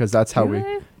time because that's how we.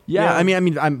 Eh? Yeah, Yeah. I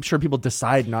mean, I'm sure people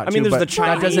decide not I mean, to. there's but the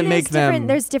China- that doesn't make them.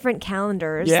 There's different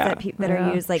calendars Yeah. that are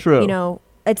Yeah. used. Like True. you know,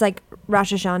 it's like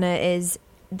Rosh Hashanah is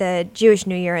the Jewish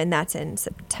New Year, and that's in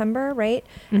September, right?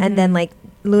 And then like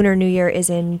Lunar New Year is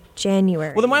in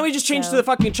January. Well, then why don't we just change to the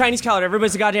fucking Chinese calendar?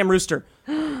 Everybody's a goddamn rooster.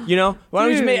 You know? Why don't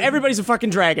we just make Dude. everybody's a fucking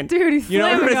dragon? Dude, he's You know,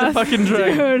 slamming Everybody's a us. fucking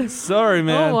dragon. Dude. Sorry,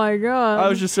 man. Oh my god. I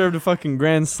was just served a fucking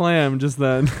grand slam just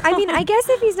then. I mean, I guess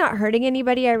if he's not hurting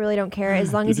anybody, I really don't care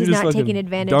as long as You he's just not fucking taking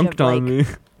advantage dunked of on like me.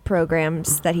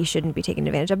 programs that he shouldn't be taking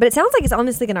advantage of. But it sounds like it's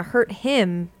honestly going to hurt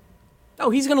him. Oh,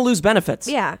 he's going to lose benefits.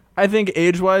 Yeah. I think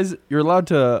age-wise, you're allowed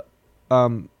to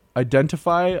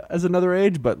identify as another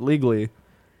age, but legally,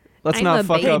 let's I'm not a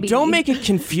fuck up. baby. Don't make it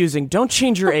confusing. Don't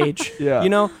change your age. Yeah. You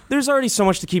know, there's already so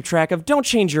much to keep track of. Don't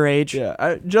change your age.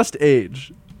 Yeah, just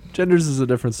age. Genders is a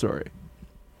different story.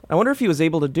 I wonder if he was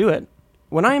able to do it.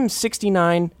 When I am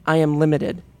 69, I am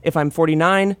limited. If I'm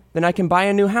 49, then I can buy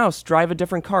a new house, drive a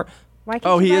different car. Why can't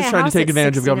Oh, you he buy is a trying to house take at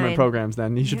advantage of government 69? programs.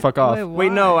 Then he should fuck off.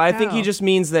 Wait, no, I think he How? just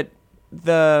means that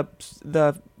the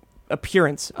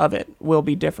appearance of it will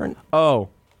be different. Oh,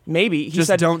 Maybe. He just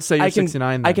said, don't say you're I can,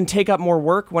 69. I then. can take up more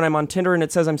work when I'm on Tinder and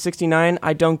it says I'm 69.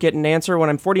 I don't get an answer. When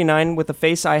I'm 49, with the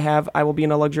face I have, I will be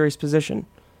in a luxurious position.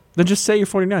 Then just say you're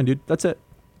 49, dude. That's it.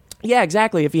 Yeah,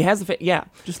 exactly. If he has the face, yeah.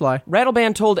 Just lie.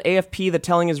 Rattleband told AFP that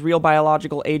telling his real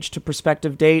biological age to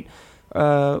prospective date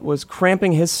was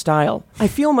cramping his style. I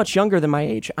feel much younger than my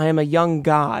age. I am a young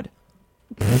god.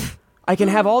 I can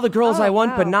have all the girls I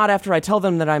want, but wow. not after I tell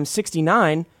them that I'm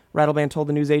 69, Rattleband told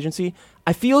the news agency.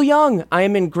 I feel young. I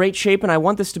am in great shape, and I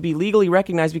want this to be legally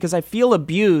recognized because I feel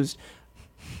abused,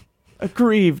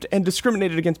 aggrieved, and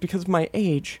discriminated against because of my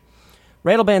age.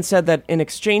 Rattleband said that in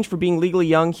exchange for being legally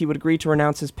young, he would agree to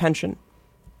renounce his pension.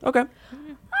 Okay. All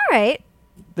right.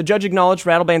 The judge acknowledged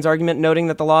Rattleband's argument, noting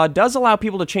that the law does allow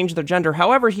people to change their gender.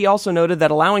 However, he also noted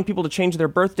that allowing people to change their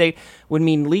birth date would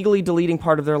mean legally deleting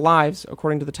part of their lives,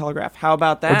 according to the Telegraph. How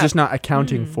about that? Or just not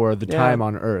accounting for the Yeah. time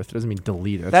on Earth. It doesn't mean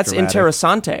delete. That's dramatic.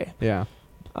 interessante. Yeah.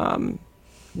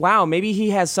 Wow, maybe he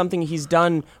has something he's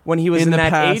done when he was in the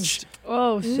that past age.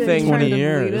 Oh shit! Thing. he's trying to 20 delete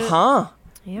years. it. Huh?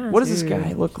 Yeah. What does this Dude.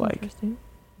 guy look like? Interesting.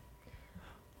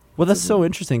 Well, that's so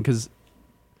interesting because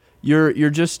you're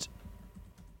just.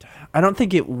 I don't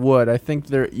think it would. I think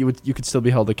you could still be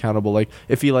held accountable. Like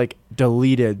if he like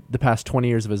deleted the past 20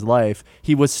 years of his life,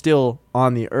 he was still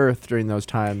on the earth during those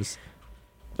times.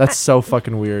 That's so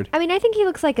fucking weird. I mean, I think he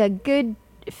looks like a good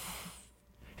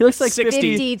He looks like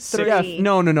 53. Yeah,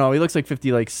 no. He looks like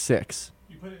 50, like 6.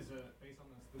 You put his face on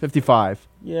this. 55.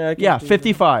 Yeah, I can Yeah, do that.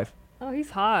 55. Oh,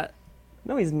 he's hot.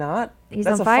 No, he's not. He's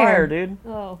That's on a fire, fire. dude.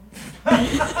 Oh.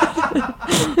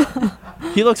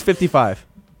 He looks 55.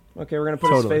 Okay, we're gonna put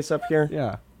Totally. his face up here.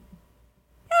 Yeah.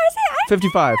 I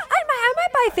 55.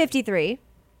 might buy 53.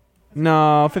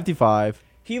 No, 55.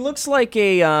 He looks like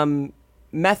a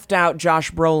methed out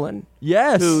Josh Brolin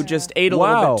Yes. who just ate a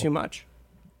little Wow. bit too much.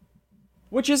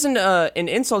 Which isn't an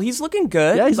insult. He's looking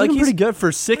good. Yeah, he's like looking pretty good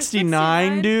for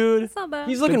 69, dude. It's not bad.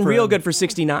 He's looking Good for real him. good for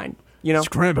 69. You know,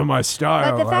 cramping my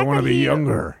style. But the fact that he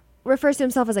younger. refers to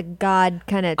himself as a god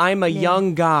kind of. I'm a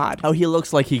young god. Oh, he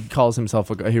looks like he calls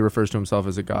himself he refers to himself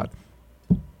as a god.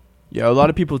 Yeah, a lot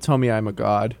of people tell me I'm a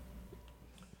god.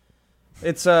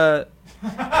 It's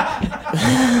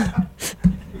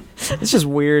it's just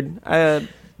weird.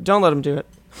 Don't let him do it.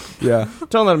 Yeah.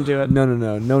 Don't let him do it.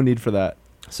 No need for that.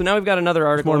 So now we've got another There's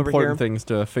article more over important here. things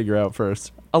to figure out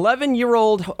first.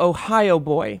 11-year-old Ohio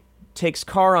boy takes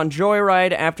car on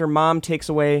joyride after mom takes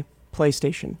away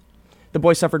PlayStation. The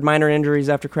boy suffered minor injuries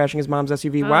after crashing his mom's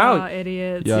SUV. Wow,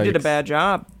 idiots. Yeah. he did a Yikes. bad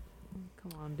job.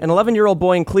 Come on. An 11-year-old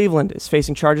boy in Cleveland is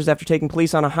facing charges after taking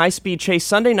police on a high-speed chase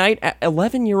Sunday night.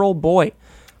 11-year-old boy.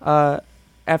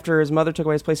 After his mother took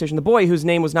away his PlayStation. The boy, whose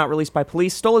name was not released by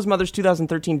police, stole his mother's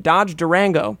 2013 Dodge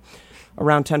Durango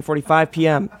around 10:45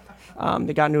 p.m.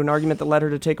 They got into an argument that led her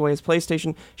to take away his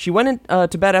PlayStation. She went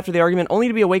to bed after the argument, only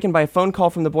to be awakened by a phone call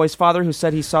from the boy's father, who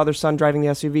said he saw their son driving the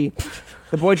SUV.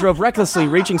 The boy drove recklessly,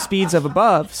 reaching speeds of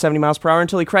above 70 miles per hour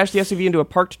until he crashed the SUV into a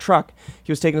parked truck.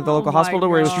 He was taken to the Oh local my hospital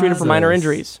where he was treated for minor Jesus.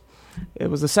 injuries. It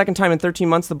was the second time in 13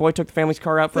 months the boy took the family's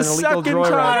car out for an illegal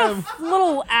joyride.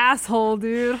 Little asshole,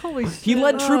 dude. Holy shit. He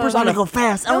led troopers on a go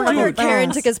fast. No wonder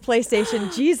Karen took his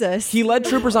PlayStation. Jesus. He led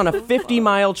troopers on a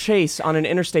 50-mile chase on an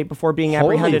interstate before being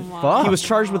apprehended. Holy fuck. He was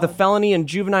charged with a felony in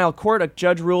juvenile court. A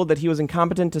judge ruled that he was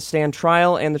incompetent to stand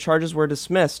trial, and the charges were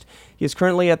dismissed. He is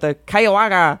currently at the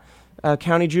Cuyahoga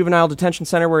County Juvenile Detention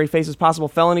Center, where he faces possible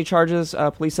felony charges.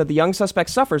 Police said the young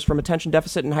suspect suffers from attention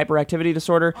deficit and hyperactivity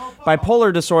disorder,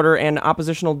 bipolar disorder, and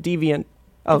oppositional defiant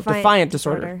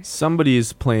disorder.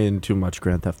 Somebody's playing too much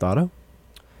Grand Theft Auto.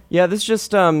 Yeah, this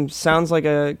just sounds like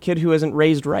a kid who isn't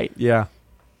raised right. Yeah.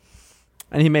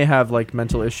 And he may have like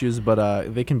mental issues, but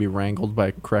they can be wrangled by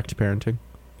correct parenting.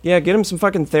 Yeah, get him some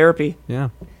fucking therapy. Yeah.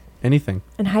 Anything.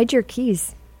 And hide your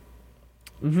keys.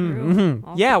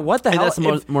 Yeah, what the And hell? that's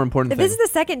the more important If thing. this is the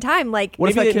second time, like, What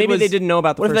if maybe that kid maybe was- they didn't know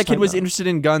about the What if first that kid time, was though. interested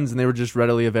in guns and they were just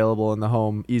readily available in the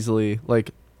home easily,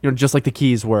 like just like the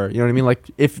keys were? You know what I mean? Like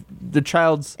if the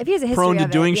child's if he has a history prone to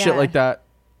of doing it, shit yeah. like that,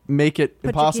 make it Put your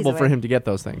impossible keys for away. him to get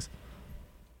those things.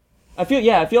 I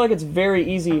feel like it's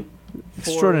very easy.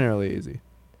 Extraordinarily easy.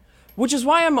 Which is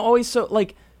why I'm always so,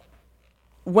 like,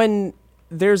 when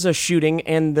there's a shooting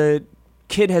and the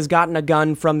kid has gotten a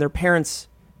gun from their parents'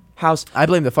 house, I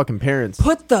blame the fucking parents.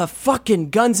 put the fucking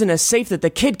guns in a safe that the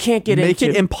kid can't get Make into.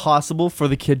 it impossible for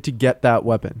the kid to get that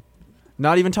weapon.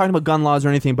 Not even talking about gun laws or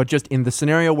anything, but just in the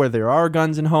scenario where there are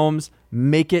guns in homes,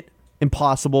 make it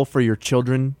impossible for your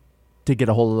children to get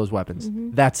a hold of those weapons.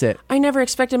 That's it. I never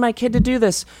expected my kid to do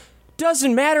this.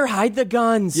 Doesn't matter, hide the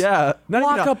guns. Yeah.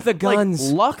 Lock up the guns.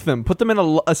 Like, lock them. Put them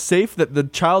in a safe that the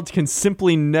child can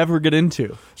simply never get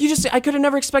into. I could have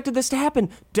never expected this to happen.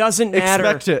 Doesn't matter.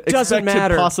 Expect it. Doesn't Expect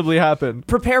matter. it possibly happen.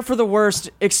 Prepare for the worst.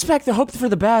 Expect the hope for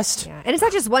the best. Yeah. And it's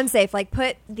not just one safe. Like,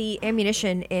 put the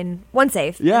ammunition in one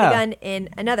safe Yeah. and the gun in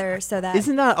another so that...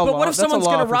 Isn't that a But law? what if That's a someone's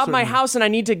law going to for rob my certain. house and I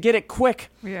need to get it quick?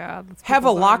 Yeah. that's Have a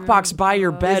people's lockbox argument. by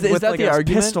your bed Is with that like the a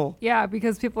argument? pistol. Yeah,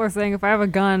 because people are saying if I have a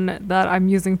gun that I'm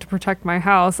using to protect my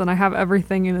house and I have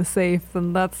everything in a safe,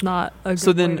 then that's not a good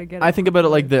So way to then get I it think from about it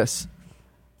like somebody. this.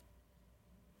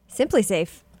 Simply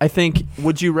Safe. I think,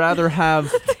 would you rather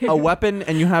have a weapon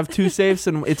and you have 2 safes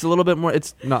and it's a little bit more,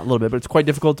 it's not a little bit, but it's quite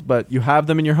difficult, but you have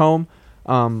them in your home,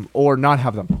 or not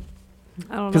have them?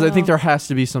 I don't know. Because I think there has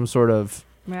to be some sort of,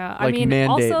 Yeah, like, I mean,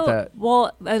 mandate also, that-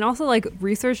 well, and also like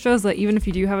research shows that even if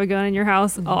you do have a gun in your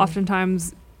house,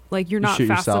 oftentimes like you're You not shoot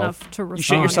fast yourself. enough to respond.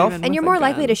 shoot yourself? even And with you're a more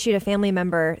likely gun. to shoot a family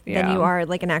member than Yeah. you are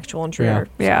like an actual intruder.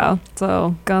 Yeah,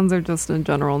 so guns are just in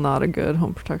general not a good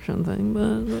home protection thing,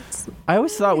 but that's I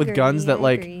always thought with guns that,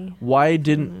 like, why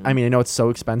didn't, I mean, I know it's so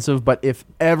expensive, but if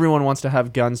everyone wants to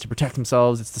have guns to protect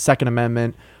themselves, it's the Second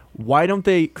Amendment, why don't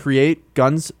they create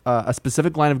guns, a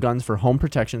specific line of guns for home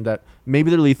protection that maybe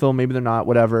they're lethal, maybe they're not,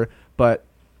 whatever, but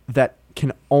that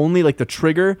can only, like, the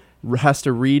trigger has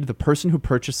to read the person who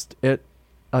purchased it,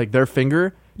 like, their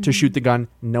finger to shoot the gun.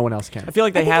 No one else can. I feel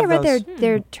like I they think have I read those.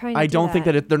 they're trying to I do don't think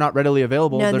that they're not readily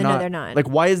available. No, they're no, not. they're not. Like,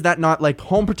 why is that not, like,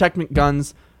 home protection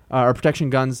guns or protection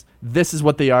guns? This is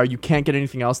what they are. You can't get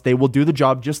anything else. They will do the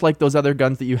job just like those other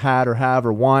guns that you had or have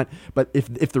or want. But if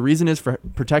the reason is for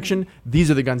protection, these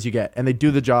are the guns you get, and they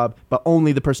do the job. But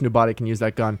only the person who bought it can use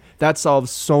that gun. That solves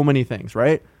so many things,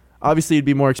 right? Obviously, it'd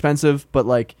be more expensive, but,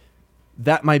 like,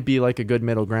 that might be like a good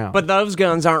middle ground. But those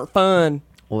guns aren't fun.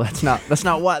 well, that's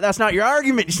not your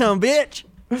argument, you son of a bitch.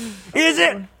 Is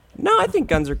it? No, I think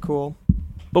guns are cool.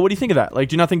 But what do you think of that? Like,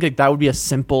 do you not think like that would be a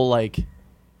simple, like, I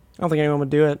don't think anyone would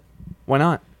do it. why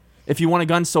not? If you want a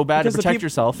gun so bad to the protect peop-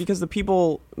 yourself, Because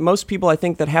most people I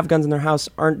think that have guns in their house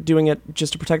aren't doing it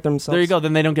just to protect themselves. there you go.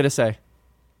 Then they don't get a say.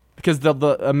 Because the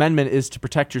amendment is to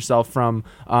protect yourself from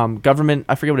government.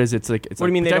 I forget what it is. It's like What do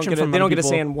you mean they don't get from they don't get a people.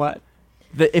 say in what?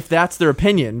 If that's their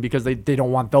opinion, because they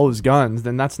don't want those guns,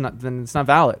 then it's not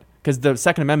valid. Because the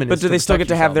Second Amendment. But is do to they still get protect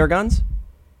to have yourself. their guns?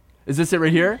 Is this it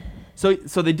right here? So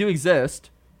they do exist,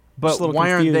 but Just a little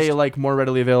why aren't they confused. like more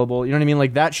readily available? You know what I mean?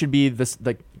 Like that should be this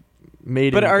like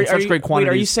made But in such great wait,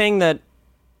 quantities. are you saying that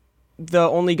the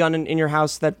only gun in your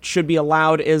house that should be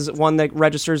allowed is one that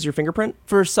registers your fingerprint?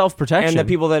 for self-protection? And the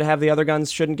people that have the other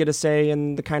guns shouldn't get a say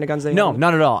in the kind of guns they No, have?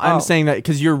 not at all. Oh. I'm saying that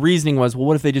because your reasoning was, well,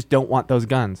 what if they just don't want those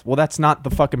guns? Well, that's not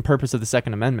the fucking purpose of the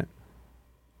Second Amendment,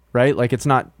 right? Like, it's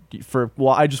not for,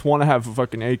 well, I just want to have a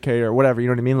fucking AK or whatever, you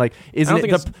know what I mean? Like, isn't don't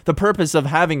it think the purpose of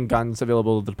having guns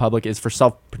available to the public is for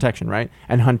self-protection, right?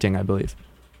 And hunting, I believe.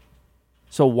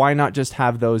 So why not just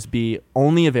have those be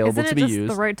only available Isn't to it be just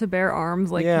used? the right to bear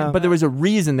arms? Like, Yeah. But there was a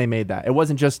reason they made that. It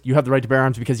wasn't just you have the right to bear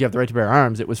arms because you have the right to bear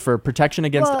arms. It was for protection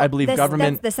against, I believe,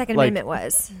 government. That's the Second like- Amendment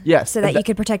was. Yes, So that you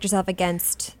could protect yourself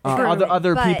against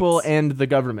other But- people and the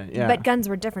government. Yeah, But guns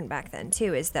were different back then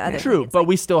too. Is the other true. thing. It's But like-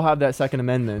 we still have that Second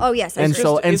Amendment. Oh yes, and that's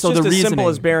so true. and it's so just the as reasoning. simple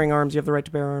as bearing arms. You have the right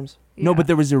to bear arms. No, but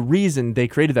there was a reason they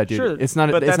created that, dude. Sure, It's not.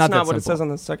 But it's that's not, not that what it simple. says on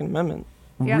the Second Amendment.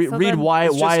 Yeah, so read then- why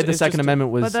It's why just- the it's Second just a-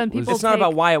 Amendment was. But then people It's not about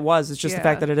take- why it was. It's just the Yeah.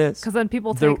 fact that it is. Because then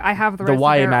people The- take, I have the the right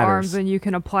why to it bear matters. arms, and you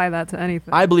can apply that to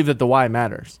anything. I believe that the why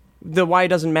matters. The why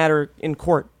doesn't matter in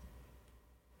court.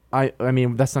 I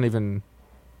mean that's not even.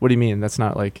 What do you mean? That's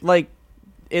not like. Like,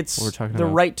 it's What we're talking the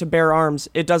about. right to bear arms.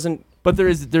 It doesn't. But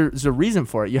there's a reason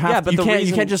for it. You have. Yeah, but you the can't. You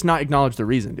reason- can't just not acknowledge the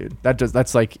reason, dude.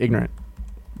 That's like ignorant.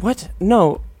 What?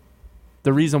 No.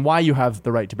 The reason why you have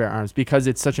the right to bear arms because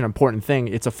it's such an important thing.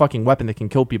 It's a fucking weapon that can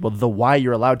kill people. The why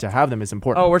you're allowed to have them is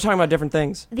important. Oh, we're talking about different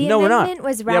things. The No, we're not. amendment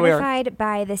was Yeah, we are. ratified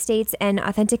by the states and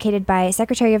authenticated by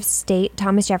Secretary of State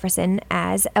Thomas Jefferson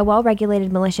as a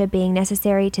well-regulated militia being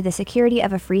necessary to the security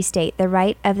of a free state. The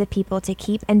right of the people to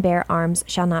keep and bear arms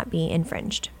shall not be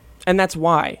infringed. And that's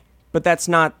why. But that's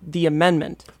not the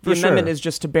amendment. The For amendment sure. is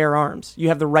just to bear arms. You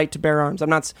have the right to bear arms. I'm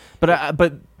not.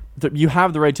 But you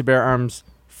have the right to bear arms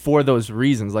for those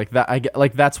reasons. Like that.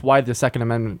 Like that's why the Second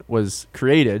Amendment was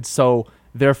created. So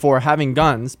therefore, having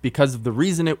guns because of the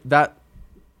reason that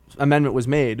amendment was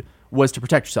made was to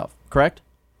protect yourself. Correct?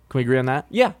 Can we agree on that?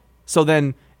 Yeah. So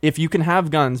then, if you can have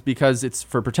guns because it's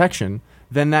for protection,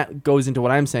 then that goes into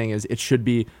what I'm saying is there should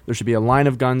be a line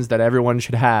of guns that everyone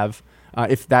should have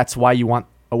if that's why you want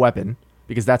a weapon,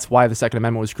 because that's why the Second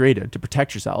Amendment was created, to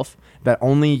protect yourself, that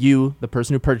only you, the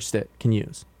person who purchased it, can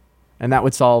use. And that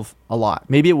would solve a lot.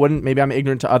 Maybe it wouldn't. Maybe I'm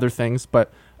ignorant to other things,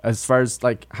 but as far as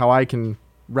like how I can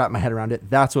wrap my head around it,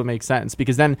 that's what makes sense.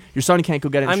 Because then your son can't go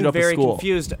get it and shoot I'm up a very school.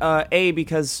 confused.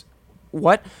 Because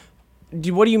what?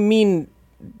 What do you mean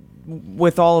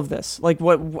with all of this? Like,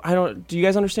 what? I don't. Do you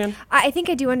guys understand? I think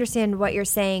I do understand what you're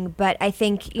saying, but I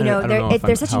think I don't know if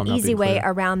there's I'm- such how an I'm not easy being way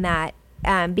clear. around that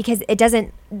because it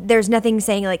doesn't. There's nothing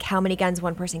saying like how many guns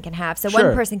one person can have. So Sure.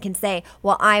 one person can say,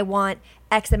 "Well, I want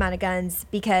X amount of guns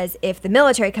because if the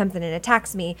military comes in and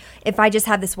attacks me, if I just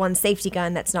have this one safety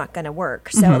gun, that's not going to work."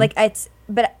 So like it's,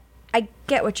 but I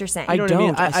get what you're saying. I You know what I mean?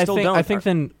 don't. I still think, don't. I think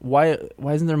then why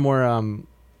isn't there more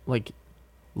like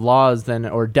laws then,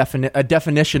 or a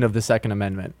definition of the Second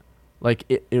Amendment.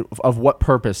 Like, of what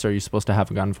purpose are you supposed to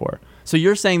have a gun for? So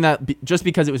you're saying that just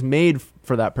because it was made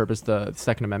for that purpose, the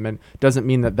Second Amendment, doesn't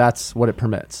mean that that's what it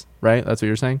permits, right? That's what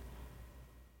you're saying?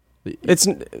 It's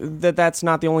that's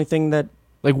not the only thing that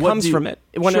Like, what comes from it.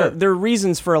 When Sure. there are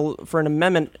reasons for an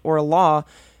amendment or a law,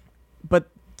 but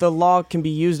the law can be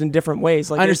used in different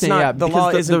ways. Like, I understand, it's not, yeah, the because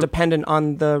law the- isn't the- dependent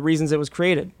on the reasons it was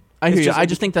created. I It's hear you. just I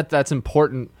just think that that's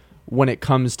important when it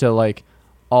comes to, like,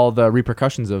 all the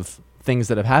repercussions of things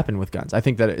that have happened with guns. I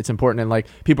think that it's important, and, like,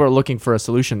 people are looking for a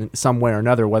solution some way or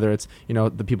another, whether it's,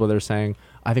 the people that are saying,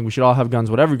 I think we should all have guns,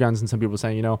 whatever guns, and some people are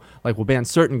saying, like, we'll ban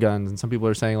certain guns, and some people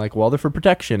are saying, like, well, they're for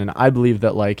protection, and I believe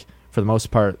that, like, for the most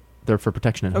part, they're for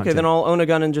protection and Okay, hunting. then I'll own a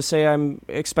gun and just say I'm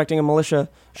expecting a militia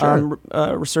Sure.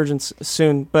 resurgence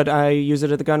soon, but I use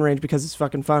it at the gun range because it's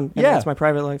fucking fun. And Yeah. it's my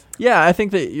private life. Yeah, I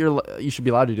think that you should be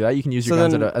allowed to do that. You can use your So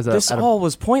guns then at this a all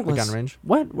was a pointless. gun range.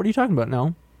 What are you talking about?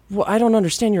 No. Well, I don't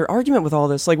understand your argument with all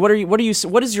this. Like, what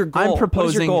is your goal? I'm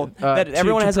proposing what is your goal? That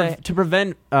everyone has to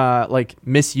prevent like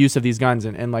misuse of these guns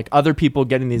and like other people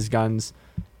getting these guns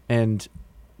and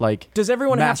like Does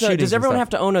everyone have mass to? shootings Does and everyone stuff. have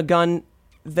to own a gun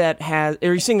that has?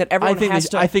 Are you saying that everyone think has they-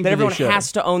 to? I think that that they everyone should.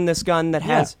 has to own this gun that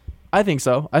Yeah. has. I think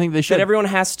so. I think they should. That everyone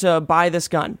has to buy this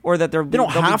gun, or that they'll be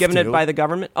have given to. it by the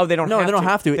government. Oh, they don't. No, have they don't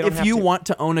have to. They don't If have you to. want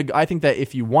to own I think that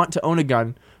if you want to own a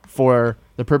gun for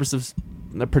the purpose of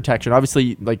the protection,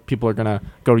 obviously, like people are gonna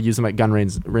go to use them at gun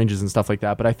ranges and stuff like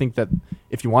that. But I think that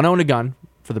if you want to own a gun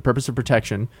for the purpose of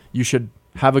protection, you should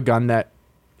have a gun that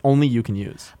only you can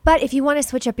use. But if you want to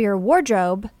switch up your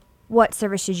wardrobe, what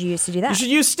service should you use to do that? You should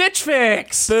use Stitch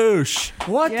Fix. Boosh.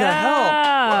 What the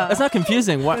hell? That's not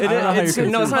confusing. What? I don't know how you're No,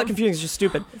 confusing. it's not confusing. It's just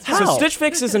stupid. How? So Stitch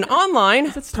Fix is an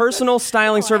online personal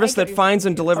styling service that finds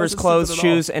and delivers clothes,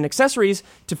 shoes, and accessories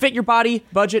to fit your body,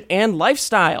 budget, and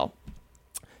lifestyle.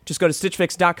 Just go to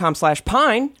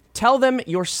stitchfix.com/pine. Tell them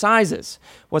your sizes,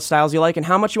 what styles you like, and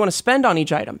how much you want to spend on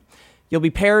each item. You'll be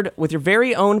paired with your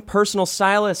very own personal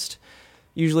stylist.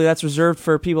 Usually that's reserved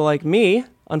for people like me.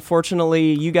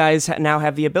 Unfortunately, you guys now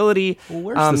have the ability. Well,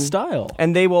 where's the style?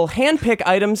 And they will handpick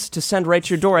items to send right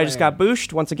to your door. I just got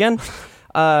booshed once again.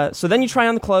 So then you try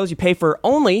on the clothes. You pay for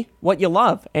only what you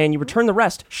love, and you return the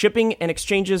rest. Shipping and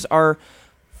exchanges are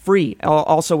free.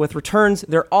 Also with returns,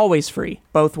 they're always free,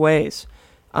 both ways.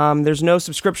 There's no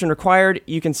subscription required.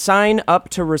 You can sign up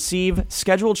to receive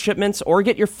scheduled shipments or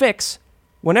get your fix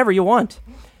whenever you want.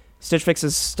 Stitch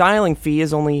Fix's styling fee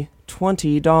is only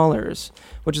 $20,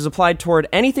 which is applied toward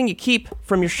anything you keep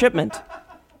from your shipment.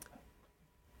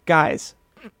 Guys,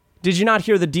 did you not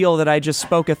hear the deal that I just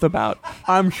spoketh about?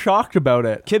 I'm shocked about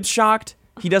it. Kib's shocked.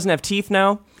 He doesn't have teeth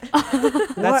now.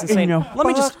 That's insane. Let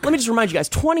me just remind you guys,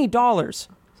 $20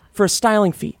 for a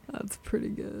styling fee. That's pretty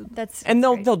good. That's And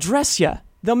great. they'll dress you.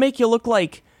 They'll make you look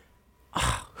like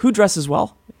who dresses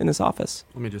well in this office?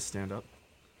 Let me just stand up.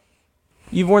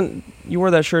 You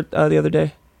wore that shirt the other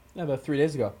day. Yeah, about 3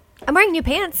 days ago. I'm wearing new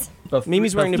pants.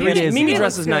 Mimi's wearing new About 3 pants. days Mimi ago.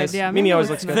 dresses Looks good. nice. Yeah, Mimi Mimi always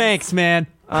looks looks good. Thanks, man.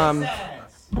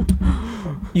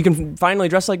 You can finally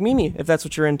dress like Mimi if that's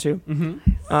what you're into.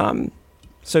 Mm-hmm.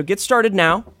 So get started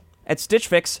now at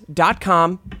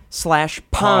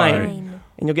stitchfix.com/pine.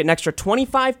 And you'll get an extra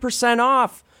 25%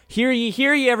 off. Hear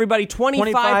ye, everybody.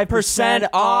 25%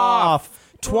 off.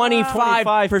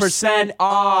 25%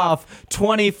 off.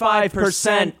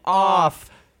 25% off.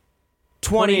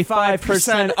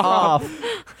 25% off.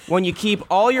 When you keep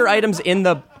all your items in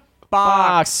the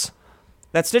box.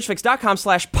 That's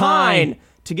stitchfix.com/pine.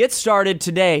 To get started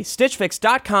today,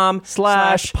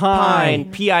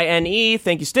 stitchfix.com/pine. PINE.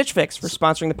 Thank you, Stitch Fix, for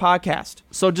sponsoring the podcast.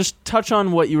 So just touch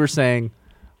on what you were saying.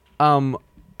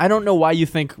 I don't know why you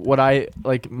think my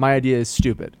idea is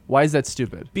stupid. Why is that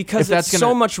stupid? Because it's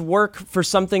so much work for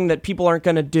something that people aren't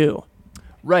going to do.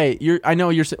 Right. I know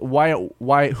you're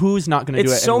why who's not going to do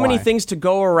it? It's so and many why? things to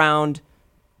go around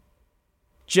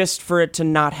just for it to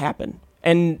not happen.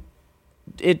 And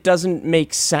it doesn't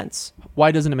make sense.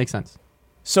 Why doesn't it make sense?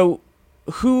 So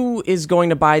who is going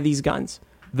to buy these guns?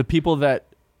 The people that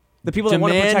The people that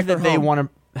want to demand protect their that they home. want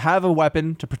to have a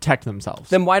weapon to protect themselves.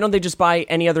 Then why don't they just buy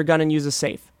any other gun and use a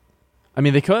safe? I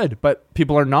mean, they could, but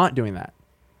people are not doing that.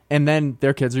 And then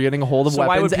their kids are getting a hold of So why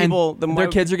weapons, would people- then and why their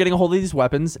would- kids are getting a hold of these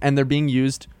weapons, and they're being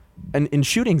used in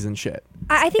shootings and shit.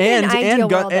 I think in an ideal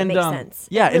world that makes sense.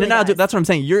 Yeah, It really in an ideal, does. that's what I'm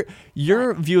saying.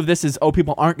 Your view of this is,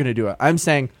 people aren't going to do it. I'm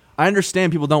saying I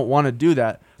understand people don't want to do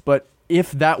that, but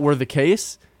if that were the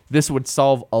case, this would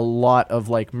solve a lot of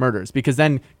murders, because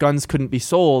then guns couldn't be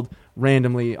sold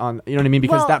randomly on, you know what I mean?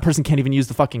 Because Well- that person can't even use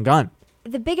the fucking gun.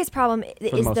 The biggest problem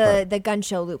is most part. the gun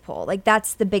show loophole. Like,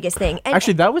 that's the biggest thing. And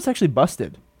Actually, that was actually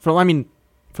busted. For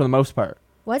the most part.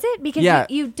 Was it? Because Yeah.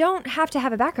 you don't have to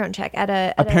have a background check at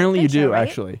a. Apparently gun you do, show, right?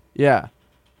 actually. Yeah.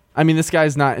 I mean, this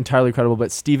guy's not entirely credible,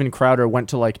 but Steven Crowder went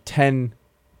to like 10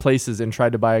 places and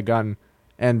tried to buy a gun,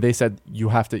 and they said you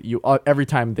have to. Every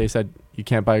time they said you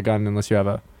can't buy a gun unless you have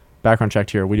a background check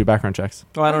here. We do background checks.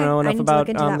 Well, I don't Okay, know I enough need to about look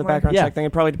into that the more. background Yeah. check thing.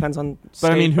 It probably depends on state,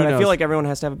 But I mean, who I knows? feel like everyone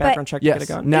has to have a background check to Yes. get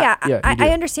a gun. No. yeah, you I do.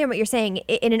 understand what you're saying.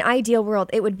 In an ideal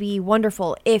world, it would be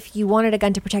wonderful if you wanted a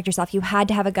gun to protect yourself. You had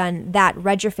to have a gun that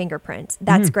read your fingerprint.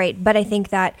 That's great. But I think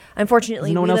that, unfortunately,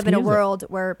 Mm-hmm. No we one else live in can a use it. world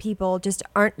where people just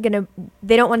aren't going to,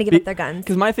 they don't want to give up their guns.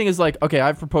 Because my thing is like, okay,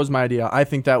 I've proposed my idea. I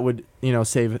think that would,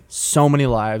 save so many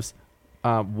lives.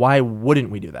 Why wouldn't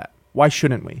we do that? Why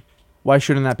shouldn't we? Why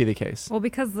shouldn't that be the case? Well,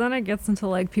 because then it gets into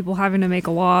like people having to make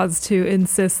laws to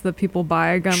insist that people buy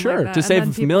a gun. Sure, like that. to And save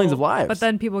then people- millions of lives. But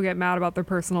then people get mad about their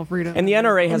personal freedom. And the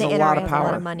NRA has And a the lot NRA of has a lot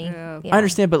power. of money. Yeah. Yeah. I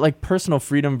understand, but like personal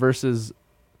freedom versus,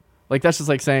 like that's just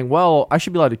like saying, well, I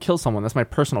should be allowed to kill someone. That's my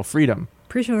personal freedom.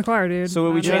 Preaching to the choir, dude. So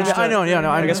what we I changed know. to- I know, yeah, no,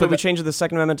 I guess but what we changed the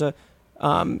Second Amendment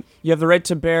to, you have the right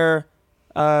to bear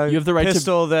You have the right to-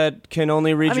 pistol that can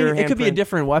only read I mean, your it could be a handprint.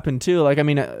 different weapon too. Like, I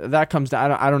mean, that comes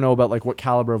down. I don't know about like what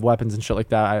caliber of weapons and shit like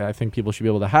that. I think people should be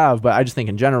able to have, but I just think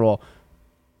in general,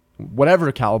 whatever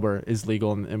caliber is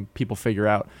legal and people figure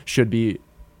out should be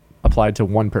applied to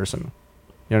one person.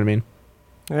 You know what I mean?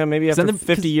 Yeah, maybe 'Cause after then the-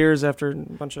 50 'cause- years after a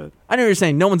bunch of... I know what you're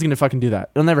saying. No one's gonna fucking do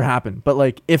that. It'll never happen. But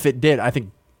like, if it did, I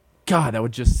think, God, that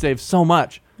would just save so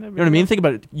much. You know what I mean? Think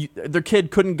about it. Their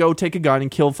kid couldn't go take a gun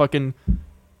and kill fucking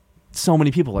so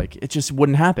many people. Like, it just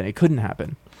wouldn't happen. It couldn't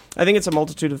happen. I think it's a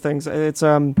multitude of things. It's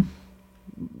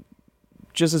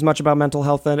just as much about mental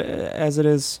health as it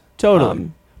is...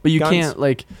 Totally. But you guns. can't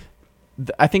like.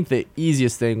 I think the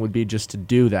easiest thing would be just to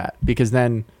do that, because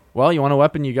then, well, you want a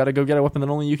weapon, you got to go get a weapon that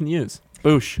only you can use.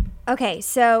 Boosh. Okay,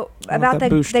 so I want about that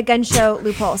boost. the gun show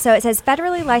loophole. So it says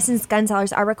federally licensed gun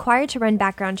sellers are required to run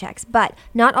background checks, but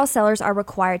not all sellers are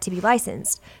required to be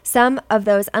licensed. Some of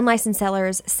those unlicensed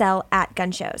sellers sell at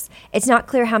gun shows. It's not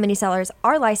clear how many sellers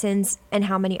are licensed and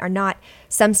how many are not.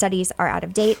 Some studies are out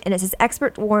of date, and it says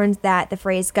expert warns that the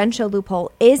phrase gun show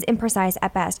loophole is imprecise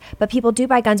at best, but people do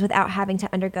buy guns without having to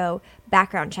undergo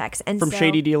background checks. And From so,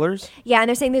 shady dealers? yeah, and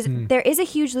they're saying there is a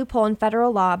huge loophole in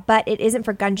federal law, but it isn't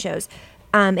for gun shows.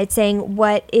 It's saying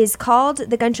what is called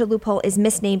the gun show loophole is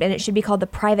misnamed, and it should be called the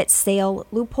private sale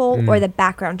loophole or the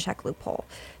background check loophole.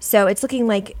 So it's looking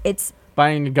like it's,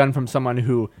 Buying a gun from someone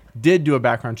who did do a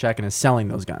background check and is selling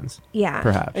those guns, yeah.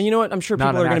 perhaps. And you know what? I'm sure Not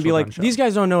people an are going to be actual like, gun show. these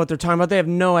guys don't know what they're talking about. They have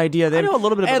no idea. They I know a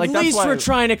little bit of it. At Like, that's least why- we're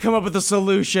trying to come up with a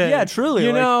solution. Yeah, truly.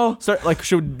 You like, know? So, like,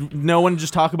 should no one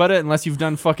just talk about it unless you've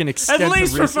done fucking At extensive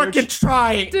least we're research? fucking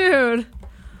trying. Dude.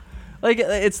 Like,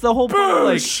 it's the whole point. Of,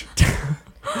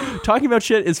 like, talking about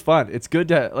shit is fun. It's good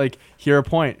to like hear a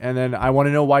point, and then I want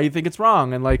to know why you think it's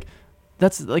wrong, and like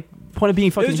that's like point of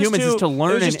being fucking was just humans is too- to it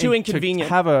learn was just and, too and to inconvenient.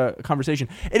 have a conversation.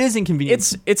 It is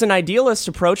inconvenient. It's an idealist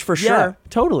approach for yeah, sure,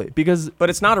 totally, because but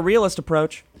it's not a realist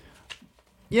approach.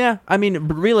 yeah, I mean,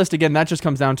 realist again. That just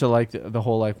comes down to like the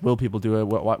whole like, will people do it?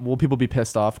 Will people be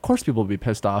pissed off? Of course, people will be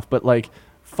pissed off, but like,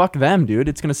 fuck them, dude.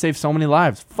 It's gonna save so many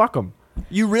lives. Fuck them.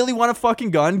 You really want a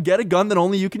fucking gun? Get a gun that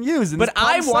only you can use. And But it's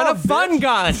I problem want a solved, fun bitch.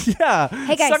 gun. Yeah.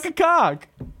 Hey, guys. Suck a cock.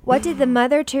 What did the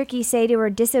mother turkey say to her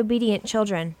disobedient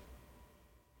children?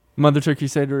 Mother Turkey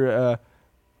said to her,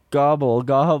 gobble,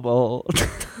 gobble.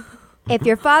 If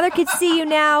your father could see you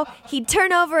now, he'd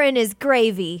turn over in his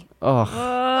gravy. Oh,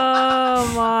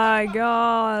 Oh my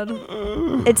god.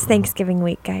 It's Thanksgiving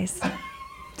week, guys.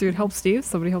 Dude, help Steve.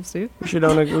 Somebody help Steve. We should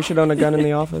own a gun in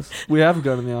the office we have a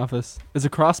gun in the office. It's a I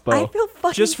crossbow. feel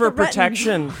fucking just for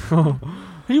threatened. protection.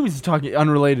 He was talking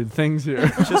unrelated things here.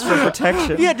 Just for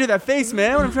protection. You can't do that face,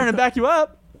 man, when I'm trying to back you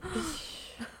up.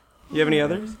 You have any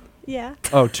others? Yeah.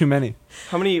 Oh, too many.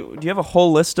 How many? Do you have a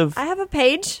whole list of? I have a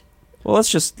page. Well,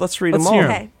 let's read Let's them all. hear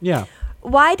 'em. Okay. Yeah.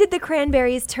 Why did the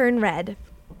cranberries turn red?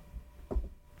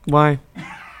 Why?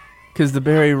 Because the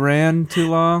berry ran too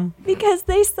long. Because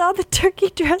they saw the turkey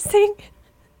dressing.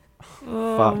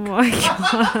 Oh Fuck. my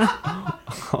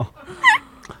god.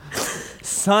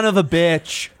 Son of a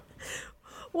bitch.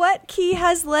 What key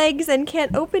has legs and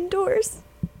can't open doors?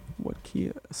 What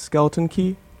key? A skeleton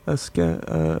key?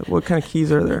 What kind of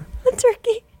keys are there? The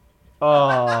turkey.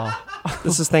 Oh,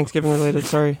 This is Thanksgiving related.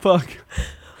 Sorry. fuck.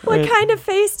 What Wait. kind of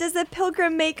face does a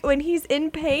pilgrim make when he's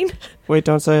in pain? Wait,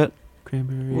 don't say it.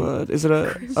 Cranberry. What is it?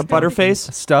 A butterface?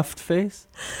 A stuffed face?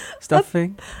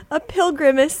 Stuffing? A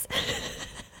pilgrimus.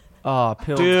 Oh,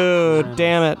 pill. Dude,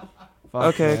 damn it. Fuck,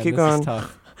 Okay, man, keep this going. Is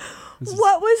tough. This is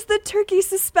What was the turkey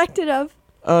suspected of?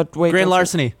 Wait. grand don't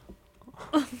say-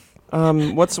 larceny.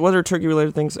 What are turkey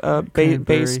related things?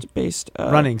 Cranberry. Based.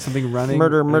 Running. Something running.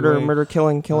 Murder,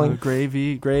 killing.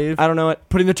 Grave. I don't know it.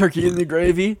 Putting the turkey in the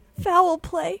gravy. Foul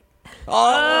play.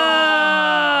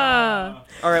 Ah!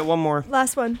 All right, one more.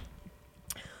 Last one.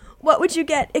 What would you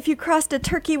get if you crossed a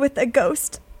turkey with a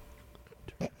ghost?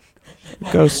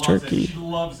 Ghost Loves it. turkey. She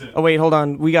loves it. Oh wait, hold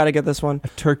on. We got to get this one. A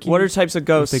turkey. What are types of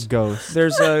ghosts? With a ghost.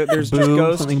 There's just Boo.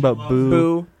 ghost. Something about boo.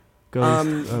 Boo.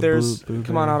 Ghost. There's boo,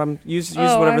 come on, bear. Autumn. Use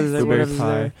Oh, whatever's there. Blueberry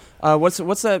Whatever's there.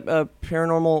 What's that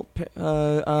paranormal?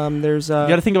 There's You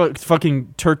got to think about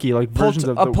fucking turkey, like versions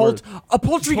of the word. a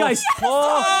poultrygeist.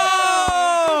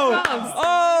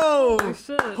 Oh!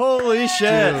 Shit. Holy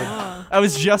shit! I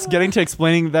was just getting to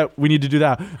explaining that we need to do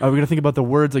that. We're gonna think about the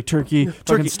words like turkey,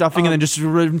 fucking stuffing, and then just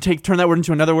turn that word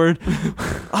into another word.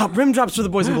 Rim drops for the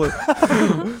boys in blue.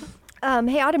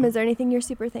 Hey, Autumn, is there anything you're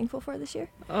super thankful for this year?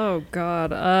 Oh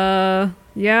God.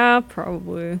 Yeah,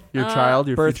 probably. Your child,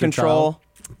 your Birth future control.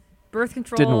 child. Birth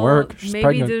control Didn't work. She's maybe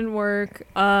pregnant. didn't work.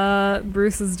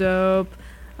 Bruce is dope.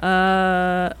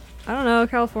 I don't know.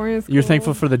 California's cool. You're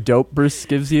thankful for the dope Bruce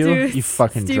gives you. Dude, You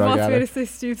fucking Steve drug wants me to addict. say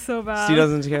Steve so bad. She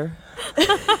doesn't care.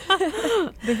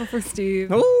 Thankful for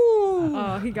Steve. Ooh.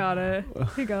 Oh, he got it.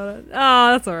 He got it.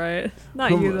 Oh, that's all right. Not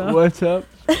you though. What's up?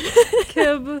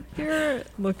 Kib, you're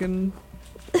looking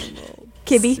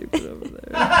Kibby. stupid over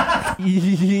there.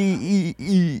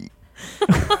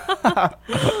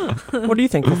 What are you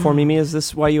thankful for, Mimi? Is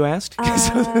this why you asked?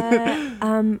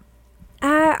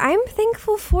 I'm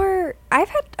thankful for. I've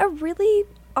had a really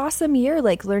awesome year,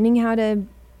 like learning how to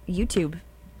YouTube.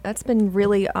 That's been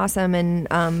really awesome, and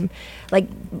like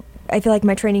I feel like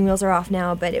my training wheels are off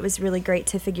now. But it was really great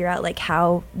to figure out like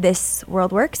how this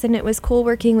world works, and it was cool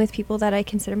working with people that I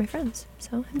consider my friends.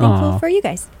 So I'm thankful Aw. for you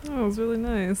guys. Oh, it was really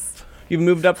nice. You've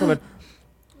moved up from a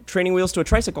training wheels to a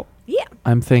tricycle Yeah.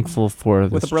 I'm thankful for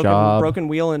this with a job. broken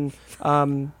wheel, and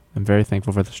I'm very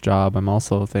thankful for this job. I'm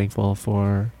also thankful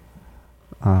for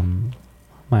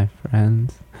my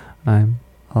friends. I'm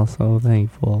also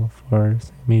thankful for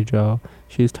Sammy Joe.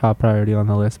 She's top priority on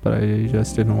the list, but I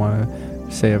just didn't want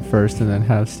to say it first and then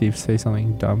have Steve say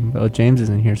something dumb. Oh, James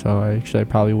isn't here, so I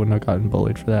probably wouldn't have gotten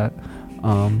bullied for that.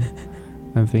 I'm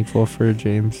thankful for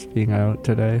James being out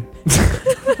today.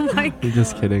 My I'm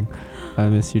just kidding. I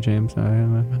miss you, James.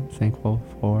 I'm thankful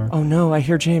for... oh no, I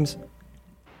hear James.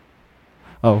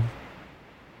 Oh.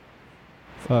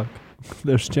 Fuck.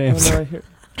 There's James. Oh no, I hear.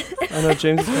 I know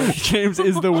James. James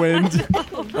is the wind.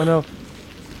 I know.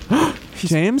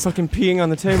 James? Fucking peeing on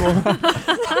the table.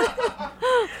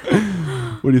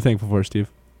 What are you thankful for, Steve?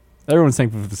 Everyone's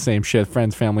thankful for the same shit.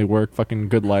 Friends, family, work, fucking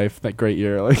good life, that great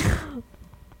year. Like,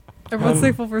 Everyone's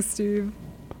thankful for Steve.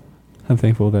 I'm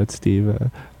thankful that Steve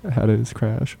had his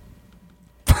crash.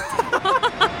 Wait,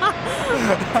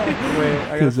 I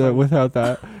Because gotta without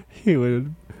that, he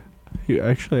would...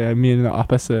 I mean the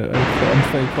opposite.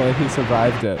 I'm thankful that he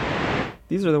survived it.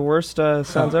 These are the worst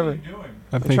sounds ever.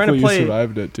 I'm trying thankful to you play-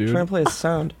 survived it, dude. Trying to play a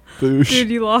sound. Boosh. Dude,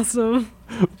 you lost him.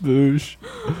 Boosh.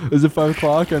 Is it 5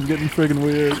 o'clock? I'm getting friggin'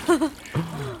 weird.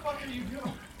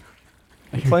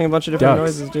 Playing a bunch of different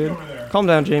Ducks. noises, dude. Calm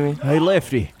down, Jamie. Hey,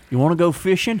 Lefty, you want to go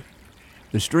fishing?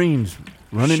 The stream's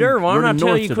running. Sure, why don't I running tell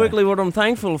north you today. quickly what I'm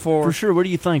thankful for? For sure. What are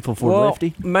you thankful for, Well,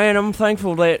 Lefty? man, I'm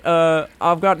thankful that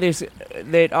I've got this,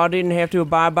 that I didn't have to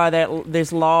abide by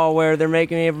this law where they're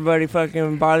making everybody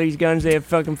fucking buy these guns. They have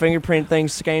fucking fingerprint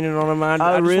things scanning on them. I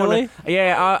just really?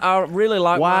 I really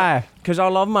like. Why? Because I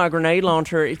love my grenade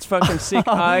launcher. It's fucking sick.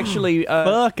 I actually.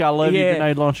 Fuck, I love your yeah.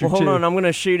 grenade launcher, Well, hold too. on. I'm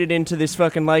gonna shoot it into this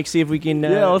fucking lake. See if we can.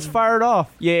 Yeah, let's fire it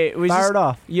off. Yeah, it was Fire just- it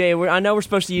off. Yeah, I know we're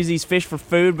supposed to use these fish for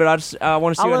food, but I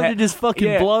want to see I what love to just fucking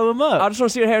yeah. blow them up. I just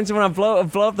want to see what happens when I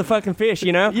blow up the fucking fish.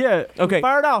 You know? Yeah. Okay.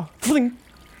 Fire it off. Fling.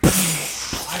 I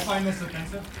find this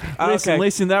offensive.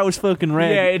 Listen, that was fucking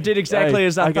random. Yeah, it did exactly Hey,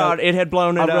 as I thought. It had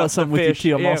blown it I up. brought something the with you fish.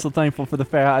 too. I'm Yeah. also thankful for the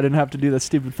fact I didn't have to do that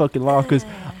stupid fucking law because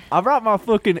I brought my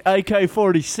fucking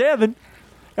AK-47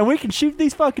 and we can shoot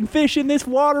these fucking fish in this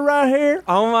water right here.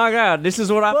 Oh my God! This is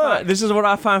what I Fuck. find. This is what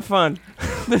I find fun.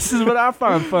 This is what I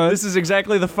find fun. This is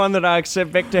exactly the fun that I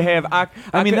expect to have. I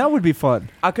I mean, could, that would be fun.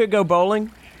 I could go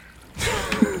bowling.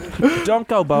 Don't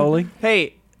go bowling.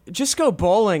 Hey, just go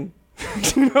bowling.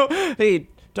 You know? Hey,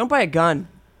 don't buy a gun.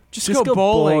 Just go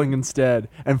bowling. instead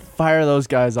and fire those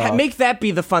guys off. Make that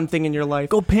be the fun thing in your life.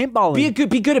 Go paintballing.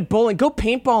 Be good at bowling. Go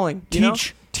paintballing. You know?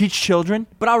 Teach children.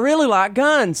 But I really like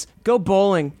guns. Go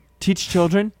bowling. Teach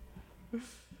children.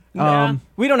 Nah,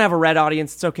 we don't have a red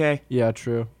audience. It's okay. Yeah,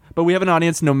 true. But we have an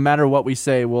audience. No matter what we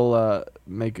say, we'll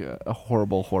make a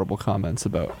horrible comments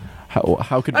about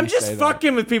how could I'm we say just that?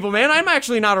 fucking with people, man. I'm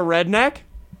actually not a redneck.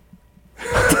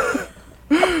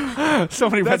 So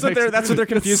many That's what rednecks. they're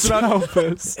confused about.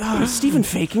 pissed. Oh, is Steven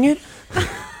faking it?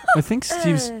 I think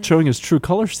Steve's showing his true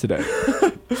colors today.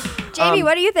 Jamie,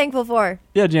 what are you thankful for?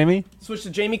 Yeah, Jamie. Switch to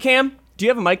Jamie Cam. Do you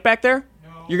have a mic back there?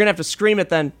 No. You're gonna have to scream it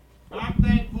then. I'm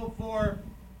thankful for.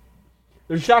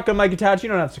 There's a shotgun mic attached. You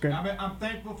don't have to scream. I'm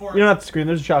thankful for. You don't have to scream.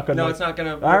 There's a shotgun No, mic. it's not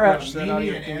gonna All right. match that Mimi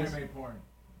audio. and anime porn.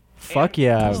 Fuck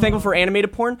yeah. I was thankful for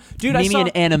animated porn, dude. I Mimi saw.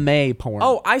 and anime porn.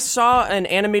 Oh, I saw an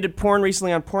animated porn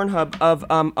recently on Pornhub of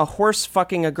a horse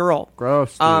fucking a girl.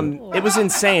 gross. Dude. It was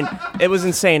insane. It was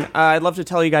insane. I'd love to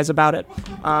tell you guys about it.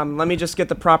 Let me just get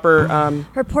the proper.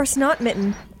 Her poor snot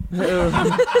mitten. And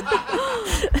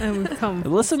we've come.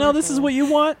 Alyssa, know this is what you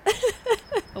want?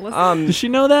 Alyssa? Does she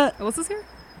know that? Alyssa's here?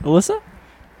 Alyssa?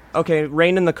 Okay,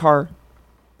 rain in the car.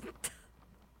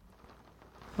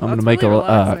 I'm gonna That's make really a.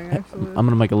 relaxing, actually. I'm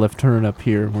gonna make a left turn up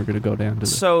here. And we're gonna go down to the.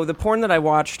 So the porn that I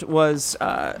watched was,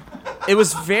 it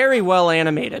was very well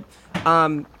animated.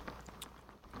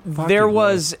 There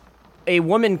was a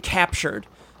woman captured,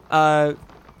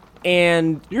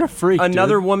 and You're a freak.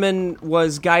 another dude. woman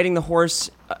was guiding the horse,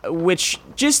 which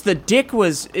just the dick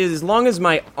was as long as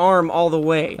my arm all the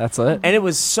way. That's it. And it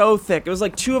was so thick. It was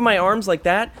like two of my arms like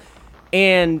that,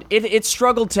 and it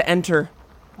struggled to enter,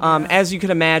 as you could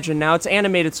imagine. Now it's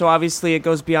animated, so obviously it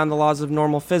goes beyond the laws of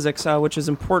normal physics, which is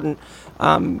important,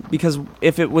 because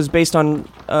if it was based on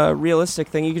a realistic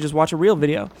thing, you could just watch a real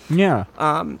video. Yeah.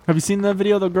 Have you seen the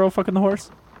video of the girl fucking the horse?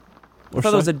 I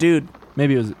thought it was a dude.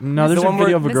 Maybe it was. No, there's The a one where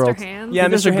video of a girl. Mr. Hands? Yeah,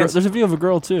 there's Mr. a Hands. There's a video of a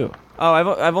girl too. Oh, I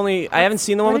haven't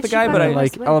seen the one What with the did she guy, but find? I In,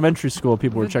 like When? elementary school,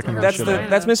 people were checking that that's shit the out.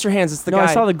 that's Mr. Hands. It's the No, guy.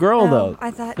 I saw the girl though.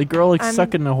 I thought. The girl like I'm-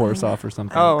 sucking a horse off or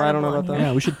something. Oh, I don't know about that.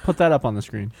 Yeah, we should put that up on the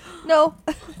screen. No.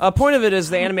 Point of it is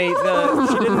she didn't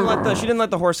let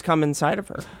the horse come inside of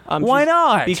her. Why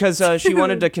not? Because she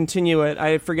wanted to continue it.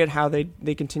 I forget how they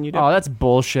continued it. Oh, that's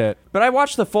bullshit. But I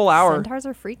watched the full hour. Centaurs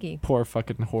are freaky. Poor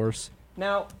fucking horse.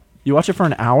 Now You watch it for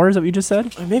an hour? Is that what you just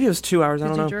said? maybe it was 2 hours. I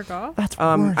Did don't you know. jerk off? That's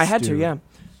I had to, yeah.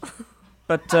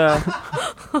 But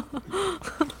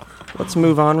let's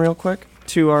move on real quick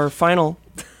to our final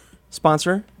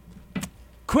sponsor,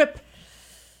 Quip.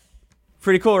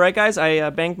 Pretty cool, right, guys? I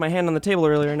banged my hand on the table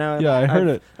earlier. Now, Yeah, I heard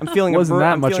it. I'm feeling It wasn't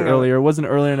that much feeling earlier. It wasn't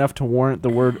early enough to warrant the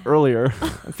word earlier.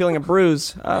 I'm feeling a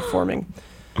bruise forming.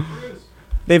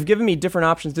 They've given me different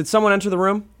options. Did someone enter the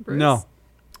room? Bruce? No.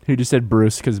 He just said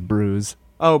Bruce because Bruise.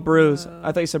 Oh, bruise.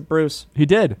 I thought you said Bruce. He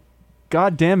did.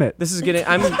 God damn it. This is getting.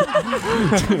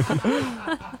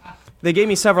 They gave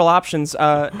me several options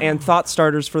and thought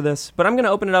starters for this, but I'm going to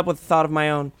open it up with a thought of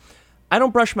my own. I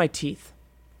don't brush my teeth.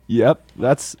 Yep,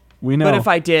 we know. But if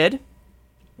I did,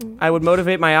 I would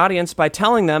motivate my audience by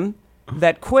telling them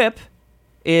that Quip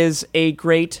is a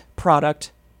great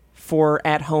product for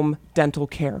at-home dental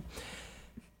care.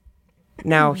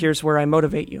 Now, here's where I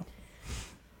motivate you.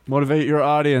 Motivate your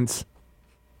audience.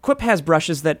 Quip has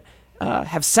brushes that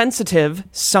have sensitive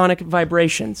sonic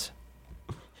vibrations.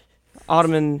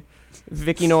 Autumn and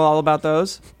Vicky know all about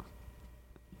those.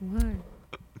 Why?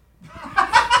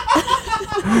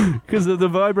 Because of the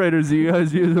vibrators you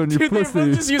guys use on your Dude, they're both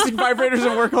pussy. just using vibrators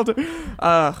at work all day.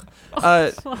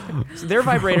 Their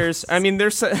vibrators, I mean, their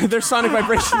sonic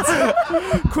vibrations.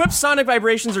 Quip's sonic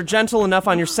vibrations are gentle enough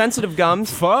on your sensitive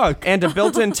gums. Fuck. And a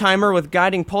built-in timer with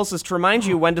guiding pulses to remind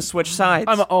you when to switch sides.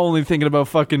 I'm only thinking about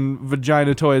fucking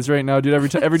vagina toys right now, dude.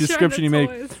 Every description you make,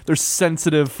 toys. they're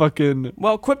sensitive fucking...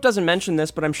 Well, Quip doesn't mention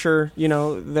this, but I'm sure, you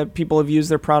know, that people have used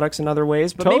their products in other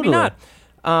ways, but maybe Totally.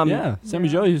 not. yeah, Sammy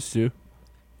Joe used to.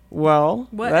 Well,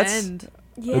 What that's end?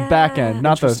 The back end,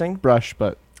 not the Interesting. brush,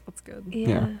 but... That's good.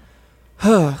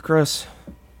 Yeah. gross.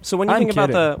 So when you I'm think about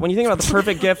kidding. the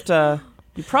perfect gift,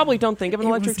 you probably don't think of an It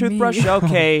electric was me. toothbrush.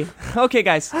 Okay, okay,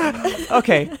 guys,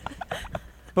 okay.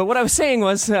 But what I was saying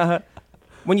was,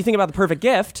 when you think about the perfect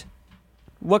gift,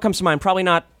 what comes to mind? Probably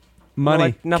not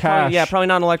Money, cash. Probably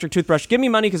not an electric toothbrush. Give me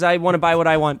money because I want to buy what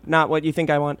I want, not what you think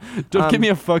I want. Don't give me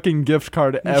a fucking gift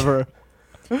card ever.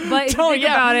 But if you Don't- think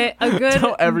yeah. about it, a good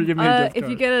Don't ever give me a gift if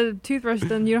card. you get a toothbrush,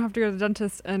 then you don't have to go to the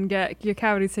dentist and get your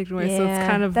cavities taken away. So it's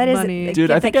kind of that is money. a Dude,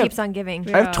 gift I think that I- keeps on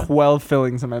giving. I have 12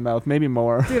 fillings in my mouth, maybe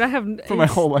more. Dude, I have For my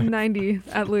whole life. 90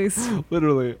 at least.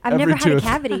 Literally. I've every never had tooth. a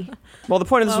cavity. Well, the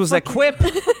point of this was that Quip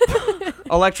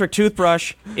electric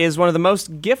toothbrush is one of the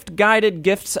most gift-guided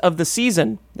gifts of the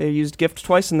season. They used gift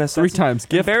twice in this. 3 That's times.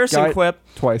 Gift, embarrassing, guide- Quip.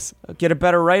 Twice. Get a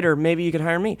better writer. Maybe you could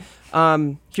hire me.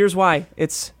 Here's why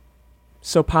it's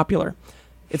so popular.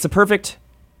 It's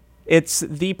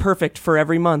the perfect for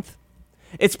every month.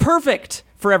 It's perfect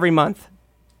for every month.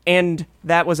 And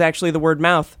that was actually the word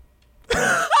mouth.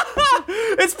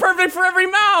 It's perfect for every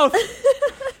mouth.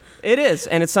 It is.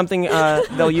 And it's something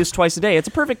they'll use twice a day. It's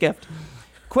a perfect gift.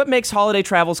 Quip makes holiday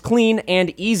travels clean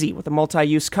and easy with a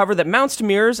multi-use cover that mounts to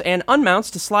mirrors and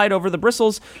unmounts to slide over the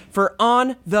bristles for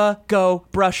on-the-go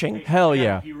brushing. Hell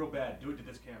yeah. Be real bad. Do it to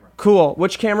this camera. Cool.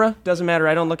 Which camera? Doesn't matter.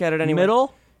 I don't look at it anyway.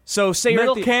 Middle? So say you're,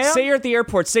 Middle cam? say you're at the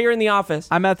airport. Say you're in the office.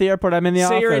 I'm at the airport. I'm in the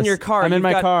office. Say you're in your car. I'm in You've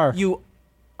my got- car. You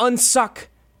unsuck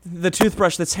the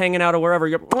toothbrush that's hanging out of wherever.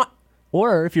 You're,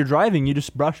 Or if you're driving, you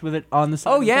just brush with it on the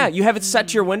side. oh, of the yeah. thing. You have it set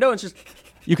to your window and it's just...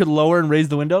 You could lower and raise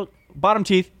the window. Bottom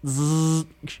teeth. Zzz.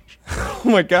 Oh,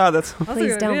 my God. That's... That's a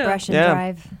Please good don't idea. brush and Yeah.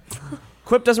 drive.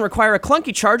 Quip doesn't require a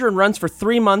clunky charger and runs for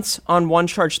 3 months on one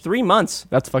charge. 3 months.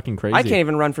 That's fucking crazy. I can't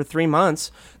even run for 3 months.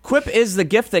 Quip is the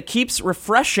gift that keeps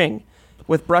refreshing,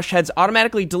 with brush heads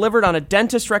automatically delivered on a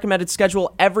dentist-recommended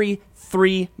schedule every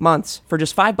 3 months for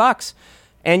just $5.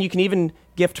 And you can even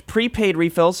gift prepaid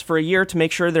refills for a year to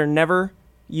make sure you're never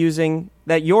using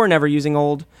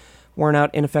old,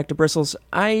 worn-out, ineffective bristles.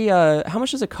 How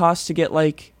much does it cost to get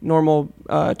like normal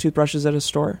toothbrushes at a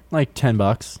store? Like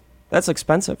 $10. That's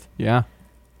expensive. Yeah.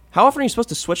 How often are you supposed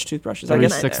to switch toothbrushes? Every I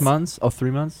guess 6 months? Oh, 3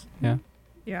 months? Yeah.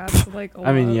 Yeah, it's like a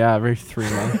I mean, lot. yeah, every 3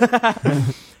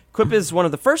 months. Quip is one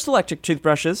of the first electric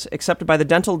toothbrushes accepted by the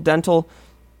dental.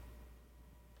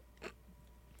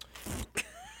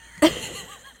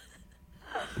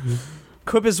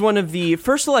 Quip is one of the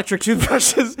first electric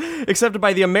toothbrushes accepted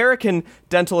by the American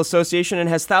Dental Association and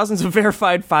has thousands of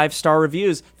verified 5-star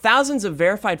reviews. Thousands of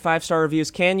verified 5-star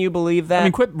reviews. Can you believe that? I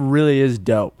mean, Quip really is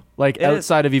dope. Like, It is.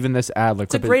 outside of even this ad, like,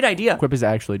 It's a Quip great idea. Quip is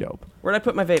actually dope. Where'd I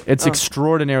put my vape? It's Oh.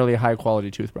 extraordinarily high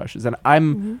quality toothbrushes, and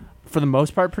I'm for the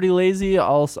most part pretty lazy.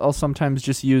 I'll sometimes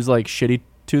just use like shitty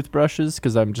toothbrushes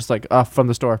because I'm just like, from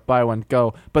the store, buy one,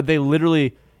 go. But they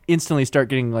literally instantly start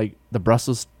getting like the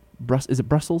Brussels. Is it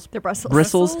Brussels? They're Brussels.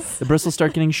 Bristles. The bristles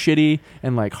start getting shitty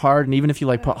and like hard, and even if you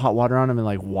like put hot water on them and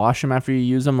like wash them after you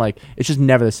use them, like it's just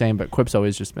never the same. But Quip's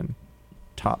always just been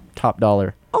top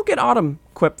dollar. I'll get autumn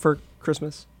Quip for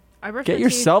Christmas. I brush Get my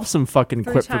yourself some fucking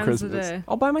teeth Quip 3 for times a Christmas. day.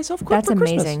 I'll buy myself Quip That's for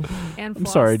Christmas. amazing. And I'm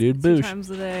floss sorry, dude. 2 Boosh. times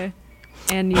a day.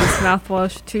 And use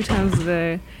mouthwash 2 times a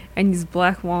day. And use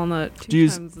black walnut 2 Do you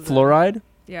use times a day. fluoride?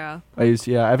 Yeah. I have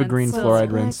a And green still-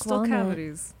 fluoride rinse. Still Walnut.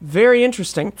 cavities. Very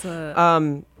interesting. It's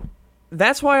a,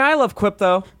 That's why I love Quip,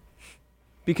 though.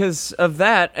 Because of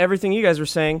that, everything you guys were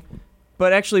saying,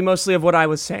 but actually mostly of what I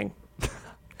was saying.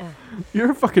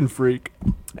 You're a fucking freak.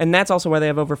 And that's also why they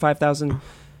have over 5,000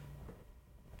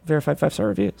 verified 5-star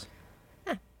reviews.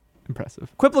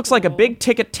 Impressive. Quip looks like a Cool. big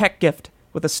ticket tech gift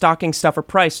with a stocking stuffer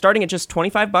price starting at just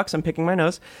 $25. I'm picking my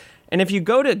nose. And if you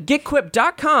go to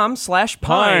getquip.com/pine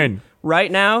Pine. right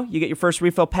now, you get your first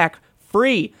refill pack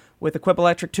free with a Quip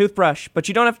electric toothbrush. But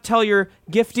you don't have to tell your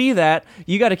giftee that.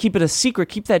 You got to keep it a secret.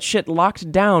 Keep that shit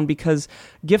locked down because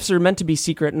gifts are meant to be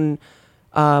secret. And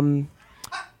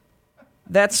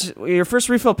that's your first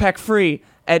refill pack free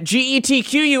at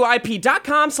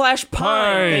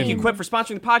getquip.com/pine. Thank you, Quip, for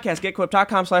sponsoring the podcast.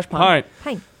 Getquip.com/pine. Pine.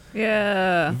 Pine.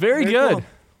 yeah. Very Very good. cool.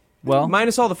 Well,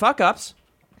 Minus all the fuck ups.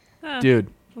 dude,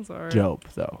 I'm sorry. dope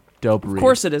though. Dope read. Of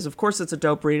course it is. Of course it's a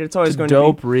dope read. It's always It's a going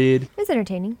dope to read. It's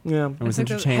entertaining. be. Yeah. It was I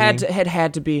think entertaining.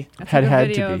 Had to be. I took Had a to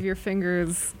video be. of your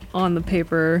fingers on the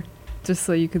paper just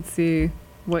so you could see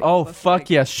what. Oh you look fuck like.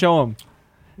 yes! Show him.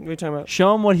 What are you talking about?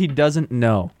 Show him what he doesn't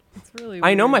know. It's really.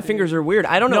 I know weird, my dude. fingers are weird.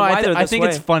 I don't know why they're this I think way.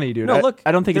 it's funny, dude. No, look.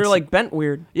 I don't think they're it's like bent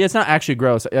weird. Yeah, it's not actually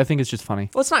gross. I think it's just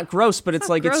funny. Well, it's not gross, but it's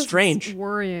not like gross, it's strange.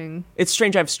 worrying. It's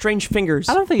strange. I have strange fingers.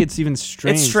 I don't think it's even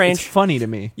strange. strange. It's funny to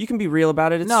me. You can be real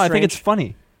about it. It's no, I think it's strange.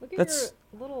 funny. Look at That's-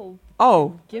 your little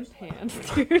Oh, gimp hand,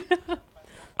 dude.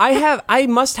 I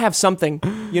must have something.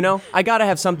 You know, I gotta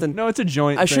have something. No, it's a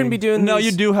joint. I shouldn't thing. be doing No, these-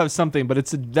 you do have something, but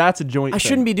that's a joint. I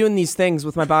shouldn't be doing these things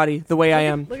with my body the way I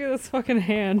am. Look at this fucking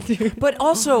hand, dude. But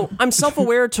also, I'm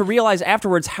self-aware to realize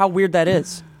afterwards how weird that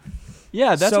is.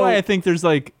 Yeah, that's So- why I think there's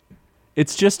like,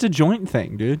 it's just a joint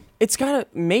thing, dude. It's gotta.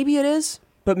 Maybe it is,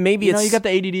 but maybe You it's. know, you got the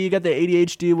ADD, you got the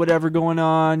ADHD, whatever going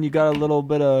on. You got a little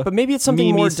bit of But maybe it's something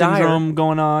Mimi more dire. syndrome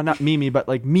going on. Not Mimi, but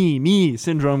like me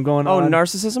syndrome going Oh, on.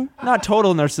 narcissism. Not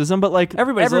total narcissism, but like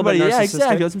Everybody's a little bit yeah, narcissistic.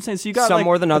 exactly. That's what I'm saying. So you got Some like,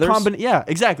 more than a others. yeah,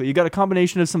 exactly. You got a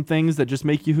combination of some things that just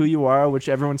make you who you are, which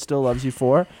everyone still loves you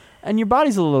for, and your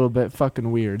body's a little bit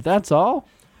fucking weird. That's all.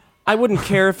 I wouldn't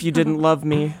care if you didn't love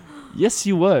me. Yes,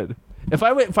 you would. If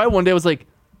I one day was like,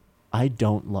 I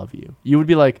don't love you, you would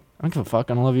be like, I don't give a fuck.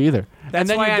 I don't love you either. That's and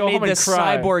then why you'd I go made home and this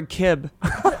cry. cyborg kib.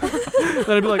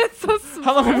 Then I'd be like,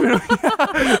 how long have you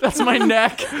been? That's my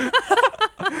neck.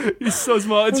 He's so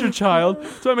small. It's your child.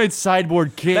 So I made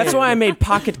sideboard kid. That's why I made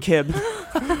pocket kib.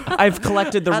 I've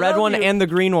collected the I red love one you. and the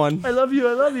green one. I love you.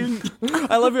 I love you.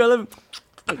 I love you. I love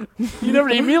you. You never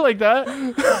eat me like that.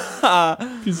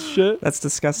 Piece of shit. That's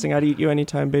disgusting. I'd eat you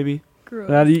anytime, baby. Gross.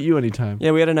 I'd eat you anytime.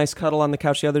 Yeah, we had a nice cuddle on the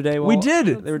couch the other day. We while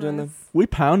did. They were doing Nice. We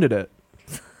pounded it,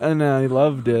 and I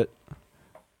loved it.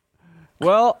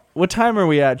 Well, what time are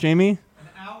we at, Jamie? An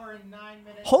hour and 9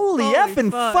 minutes. Holy, Holy effing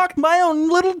fuck my own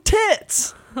little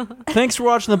tits! Thanks for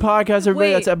watching the podcast, everybody.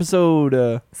 Wait. That's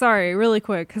episode. Sorry, really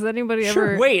quick. Has anybody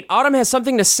ever? Wait, Autumn has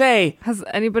something to say. Has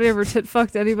anybody ever tit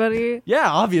fucked anybody?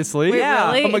 Yeah, obviously. Wait, Yeah,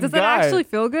 really? I'm a Does guy. that actually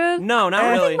feel good? No, not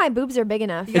I really. think my boobs are big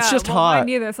enough. It's just well, hot. Mine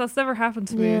neither. So that's never happened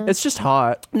to me. Yeah. It's just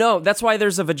hot. No, that's why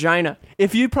there's a vagina.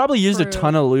 If you probably used a True.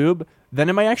 ton of lube, then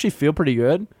it might actually feel pretty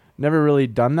good. Never really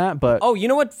done that, but Oh, you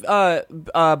know what?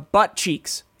 Butt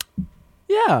cheeks.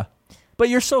 yeah. But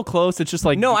you're so close. It's just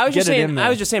like No, I was get just it saying. in there. I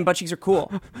was just saying butt cheeks are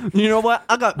cool. You know what?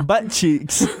 I got butt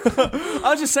cheeks. I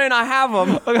was just saying I have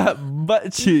them. I got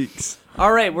butt cheeks.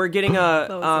 All right, we're getting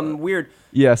was weird.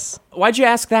 Yes. Why'd you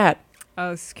ask that? I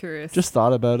was curious. Just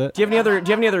thought about it. Do you have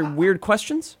any other weird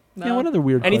questions? no. Yeah. What other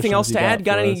weird? Anything questions else you to add?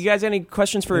 Got for any? us? You guys any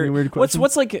questions for Any weird what's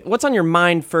questions? what's on your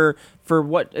mind for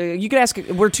what you could ask?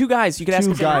 We're two guys. You could ask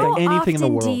Two us guys. anything. How anything in the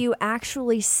often world. do you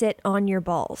actually sit on your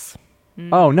balls?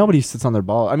 Oh, nobody sits on their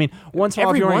ball. I mean, once in a while,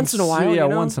 Every if you're once in a while, yeah, you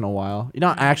know? once in a while. You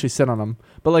don't actually sit on them,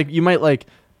 but like you might like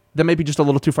that might be just a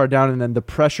little too far down, and then the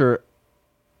pressure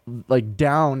like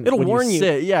down. It'll when warn you.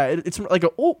 Sit. Yeah, it's like a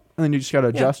and then you just gotta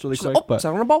adjust really Just, quick. oh, But sit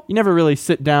on a ball. you never really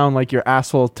sit down like your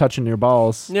asshole touching your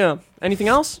balls. Yeah. Anything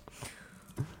else?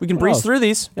 We can What breeze else? through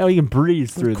these. Yeah, we can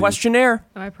breeze through these. Questionnaire.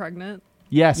 Am I pregnant?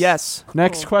 Yes. Yes.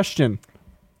 Next Cool. question.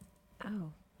 Oh.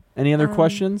 Any other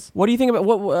questions? What do you think about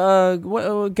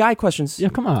what guy questions? Yeah,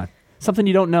 come on. Something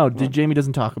you don't know. Jamie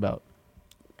doesn't talk about.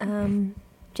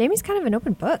 Jamie's kind of an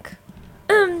open book.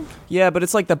 Yeah, but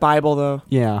it's like the Bible though.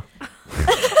 Yeah,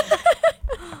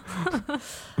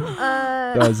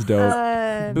 that's dope.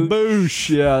 Boosh.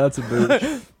 Yeah, that's a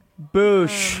boosh.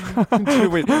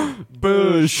 Boosh. Wait.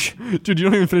 Boosh. Dude, you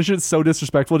don't even finish it. It's so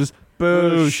disrespectful. Just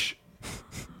boosh.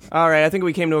 All right, I think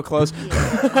we came to a close.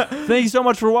 Thank you so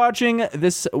much for watching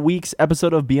this week's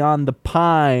episode of Beyond the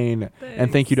Pine.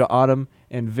 And thank you to Autumn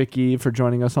and Vicky for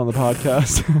joining us on the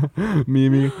podcast.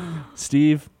 Mimi,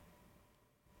 Steve,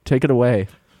 take it away.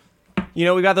 You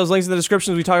know, we got those links in the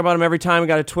descriptions. We talk about them every time. We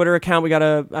got a Twitter account. We got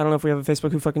I don't know if we have a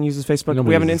Facebook. Who fucking uses Facebook? Nobody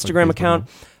We have an uses Instagram Facebook,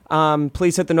 account.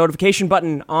 Please hit the notification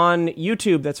button on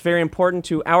YouTube. That's very important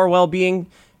to our well-being.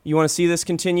 You want to see this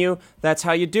continue? That's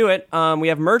how you do it. We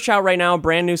have merch out right now,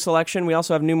 brand new selection. We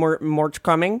also have new merch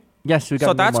coming. Yes, we got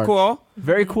So new that's merch. cool.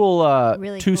 Very cool.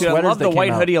 Really two cool. Dude, I sweaters love that the came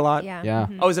white out. hoodie a lot. Yeah. Yeah.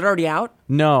 Oh, is it already out?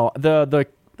 No, the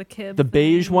kib.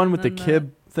 beige thing one with the and then kib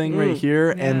thing right here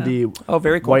and Yeah. the Oh,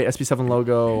 very cool. white SB7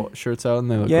 logo shirts out, and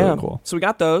they look Yeah. really cool. So we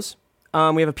got those.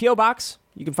 We have a P.O. box.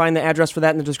 You can find the address for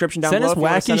that in the description down Send below. us if you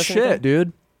wanna wacky send us shit, anything.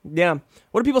 dude. Yeah.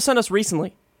 What do people send us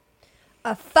recently?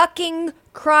 A fucking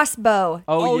crossbow.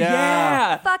 Oh,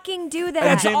 yeah. Fucking do And that.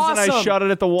 That's James and I awesome. shot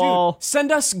it at the wall. Dude,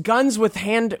 send us guns with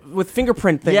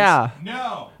fingerprint things. Yeah.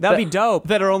 No. That'd be dope.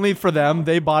 That are only for them.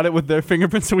 They bought it with their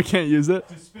fingerprints, so we can't use it.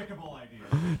 Despicable idea.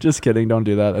 Just kidding. Don't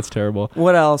do that. That's terrible.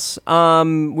 What else?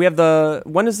 We have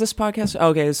when is this podcast?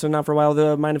 Okay, so not for a while.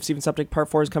 The Mind of Steven Septic Part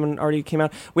 4 already came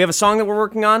out. We have a song that we're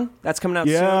working on. That's coming out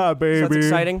soon. So that's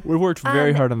exciting. We worked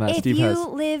very hard on that. If Steve you has.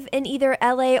 live in either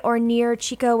LA or near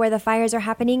Chico where the fires are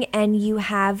happening and you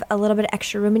have a little bit of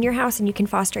extra room in your house and you can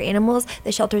foster animals,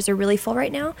 the shelters are really full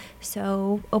right now.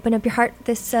 So open up your heart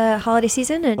this holiday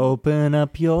season and Open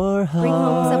up your heart. bring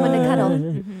home someone to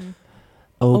cuddle.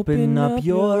 Open up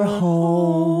your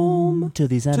home to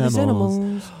these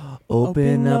animals.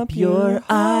 Open up your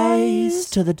eyes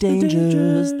to the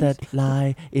dangers that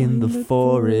lie in the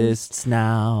forests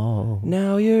now.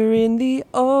 Now you're in the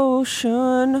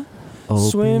ocean,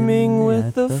 swimming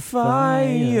with the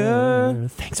fire.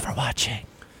 Thanks for watching.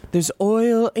 There's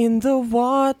oil in the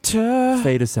water.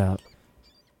 Fade us out.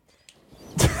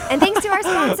 And thanks to our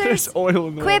sponsors, oil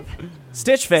in the Quip,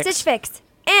 Stitch Fix. Stitch Fix,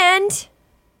 and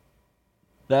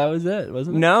That was it,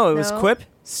 wasn't it? No, it was No. Quip,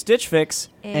 Stitch Fix,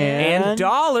 and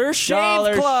Dollar Shave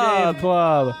Dollar Club. Shave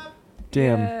Club.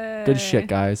 Damn. Good shit,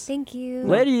 guys. thank you.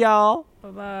 Later, y'all.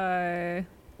 Bye-bye.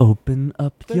 Open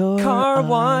up The your car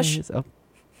wash. Eyes. Oh,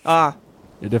 Ah.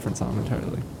 a different song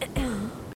entirely.